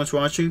you guys so much for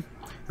watching,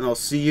 and I'll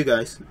see you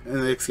guys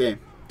in the next game.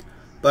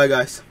 Bye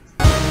guys.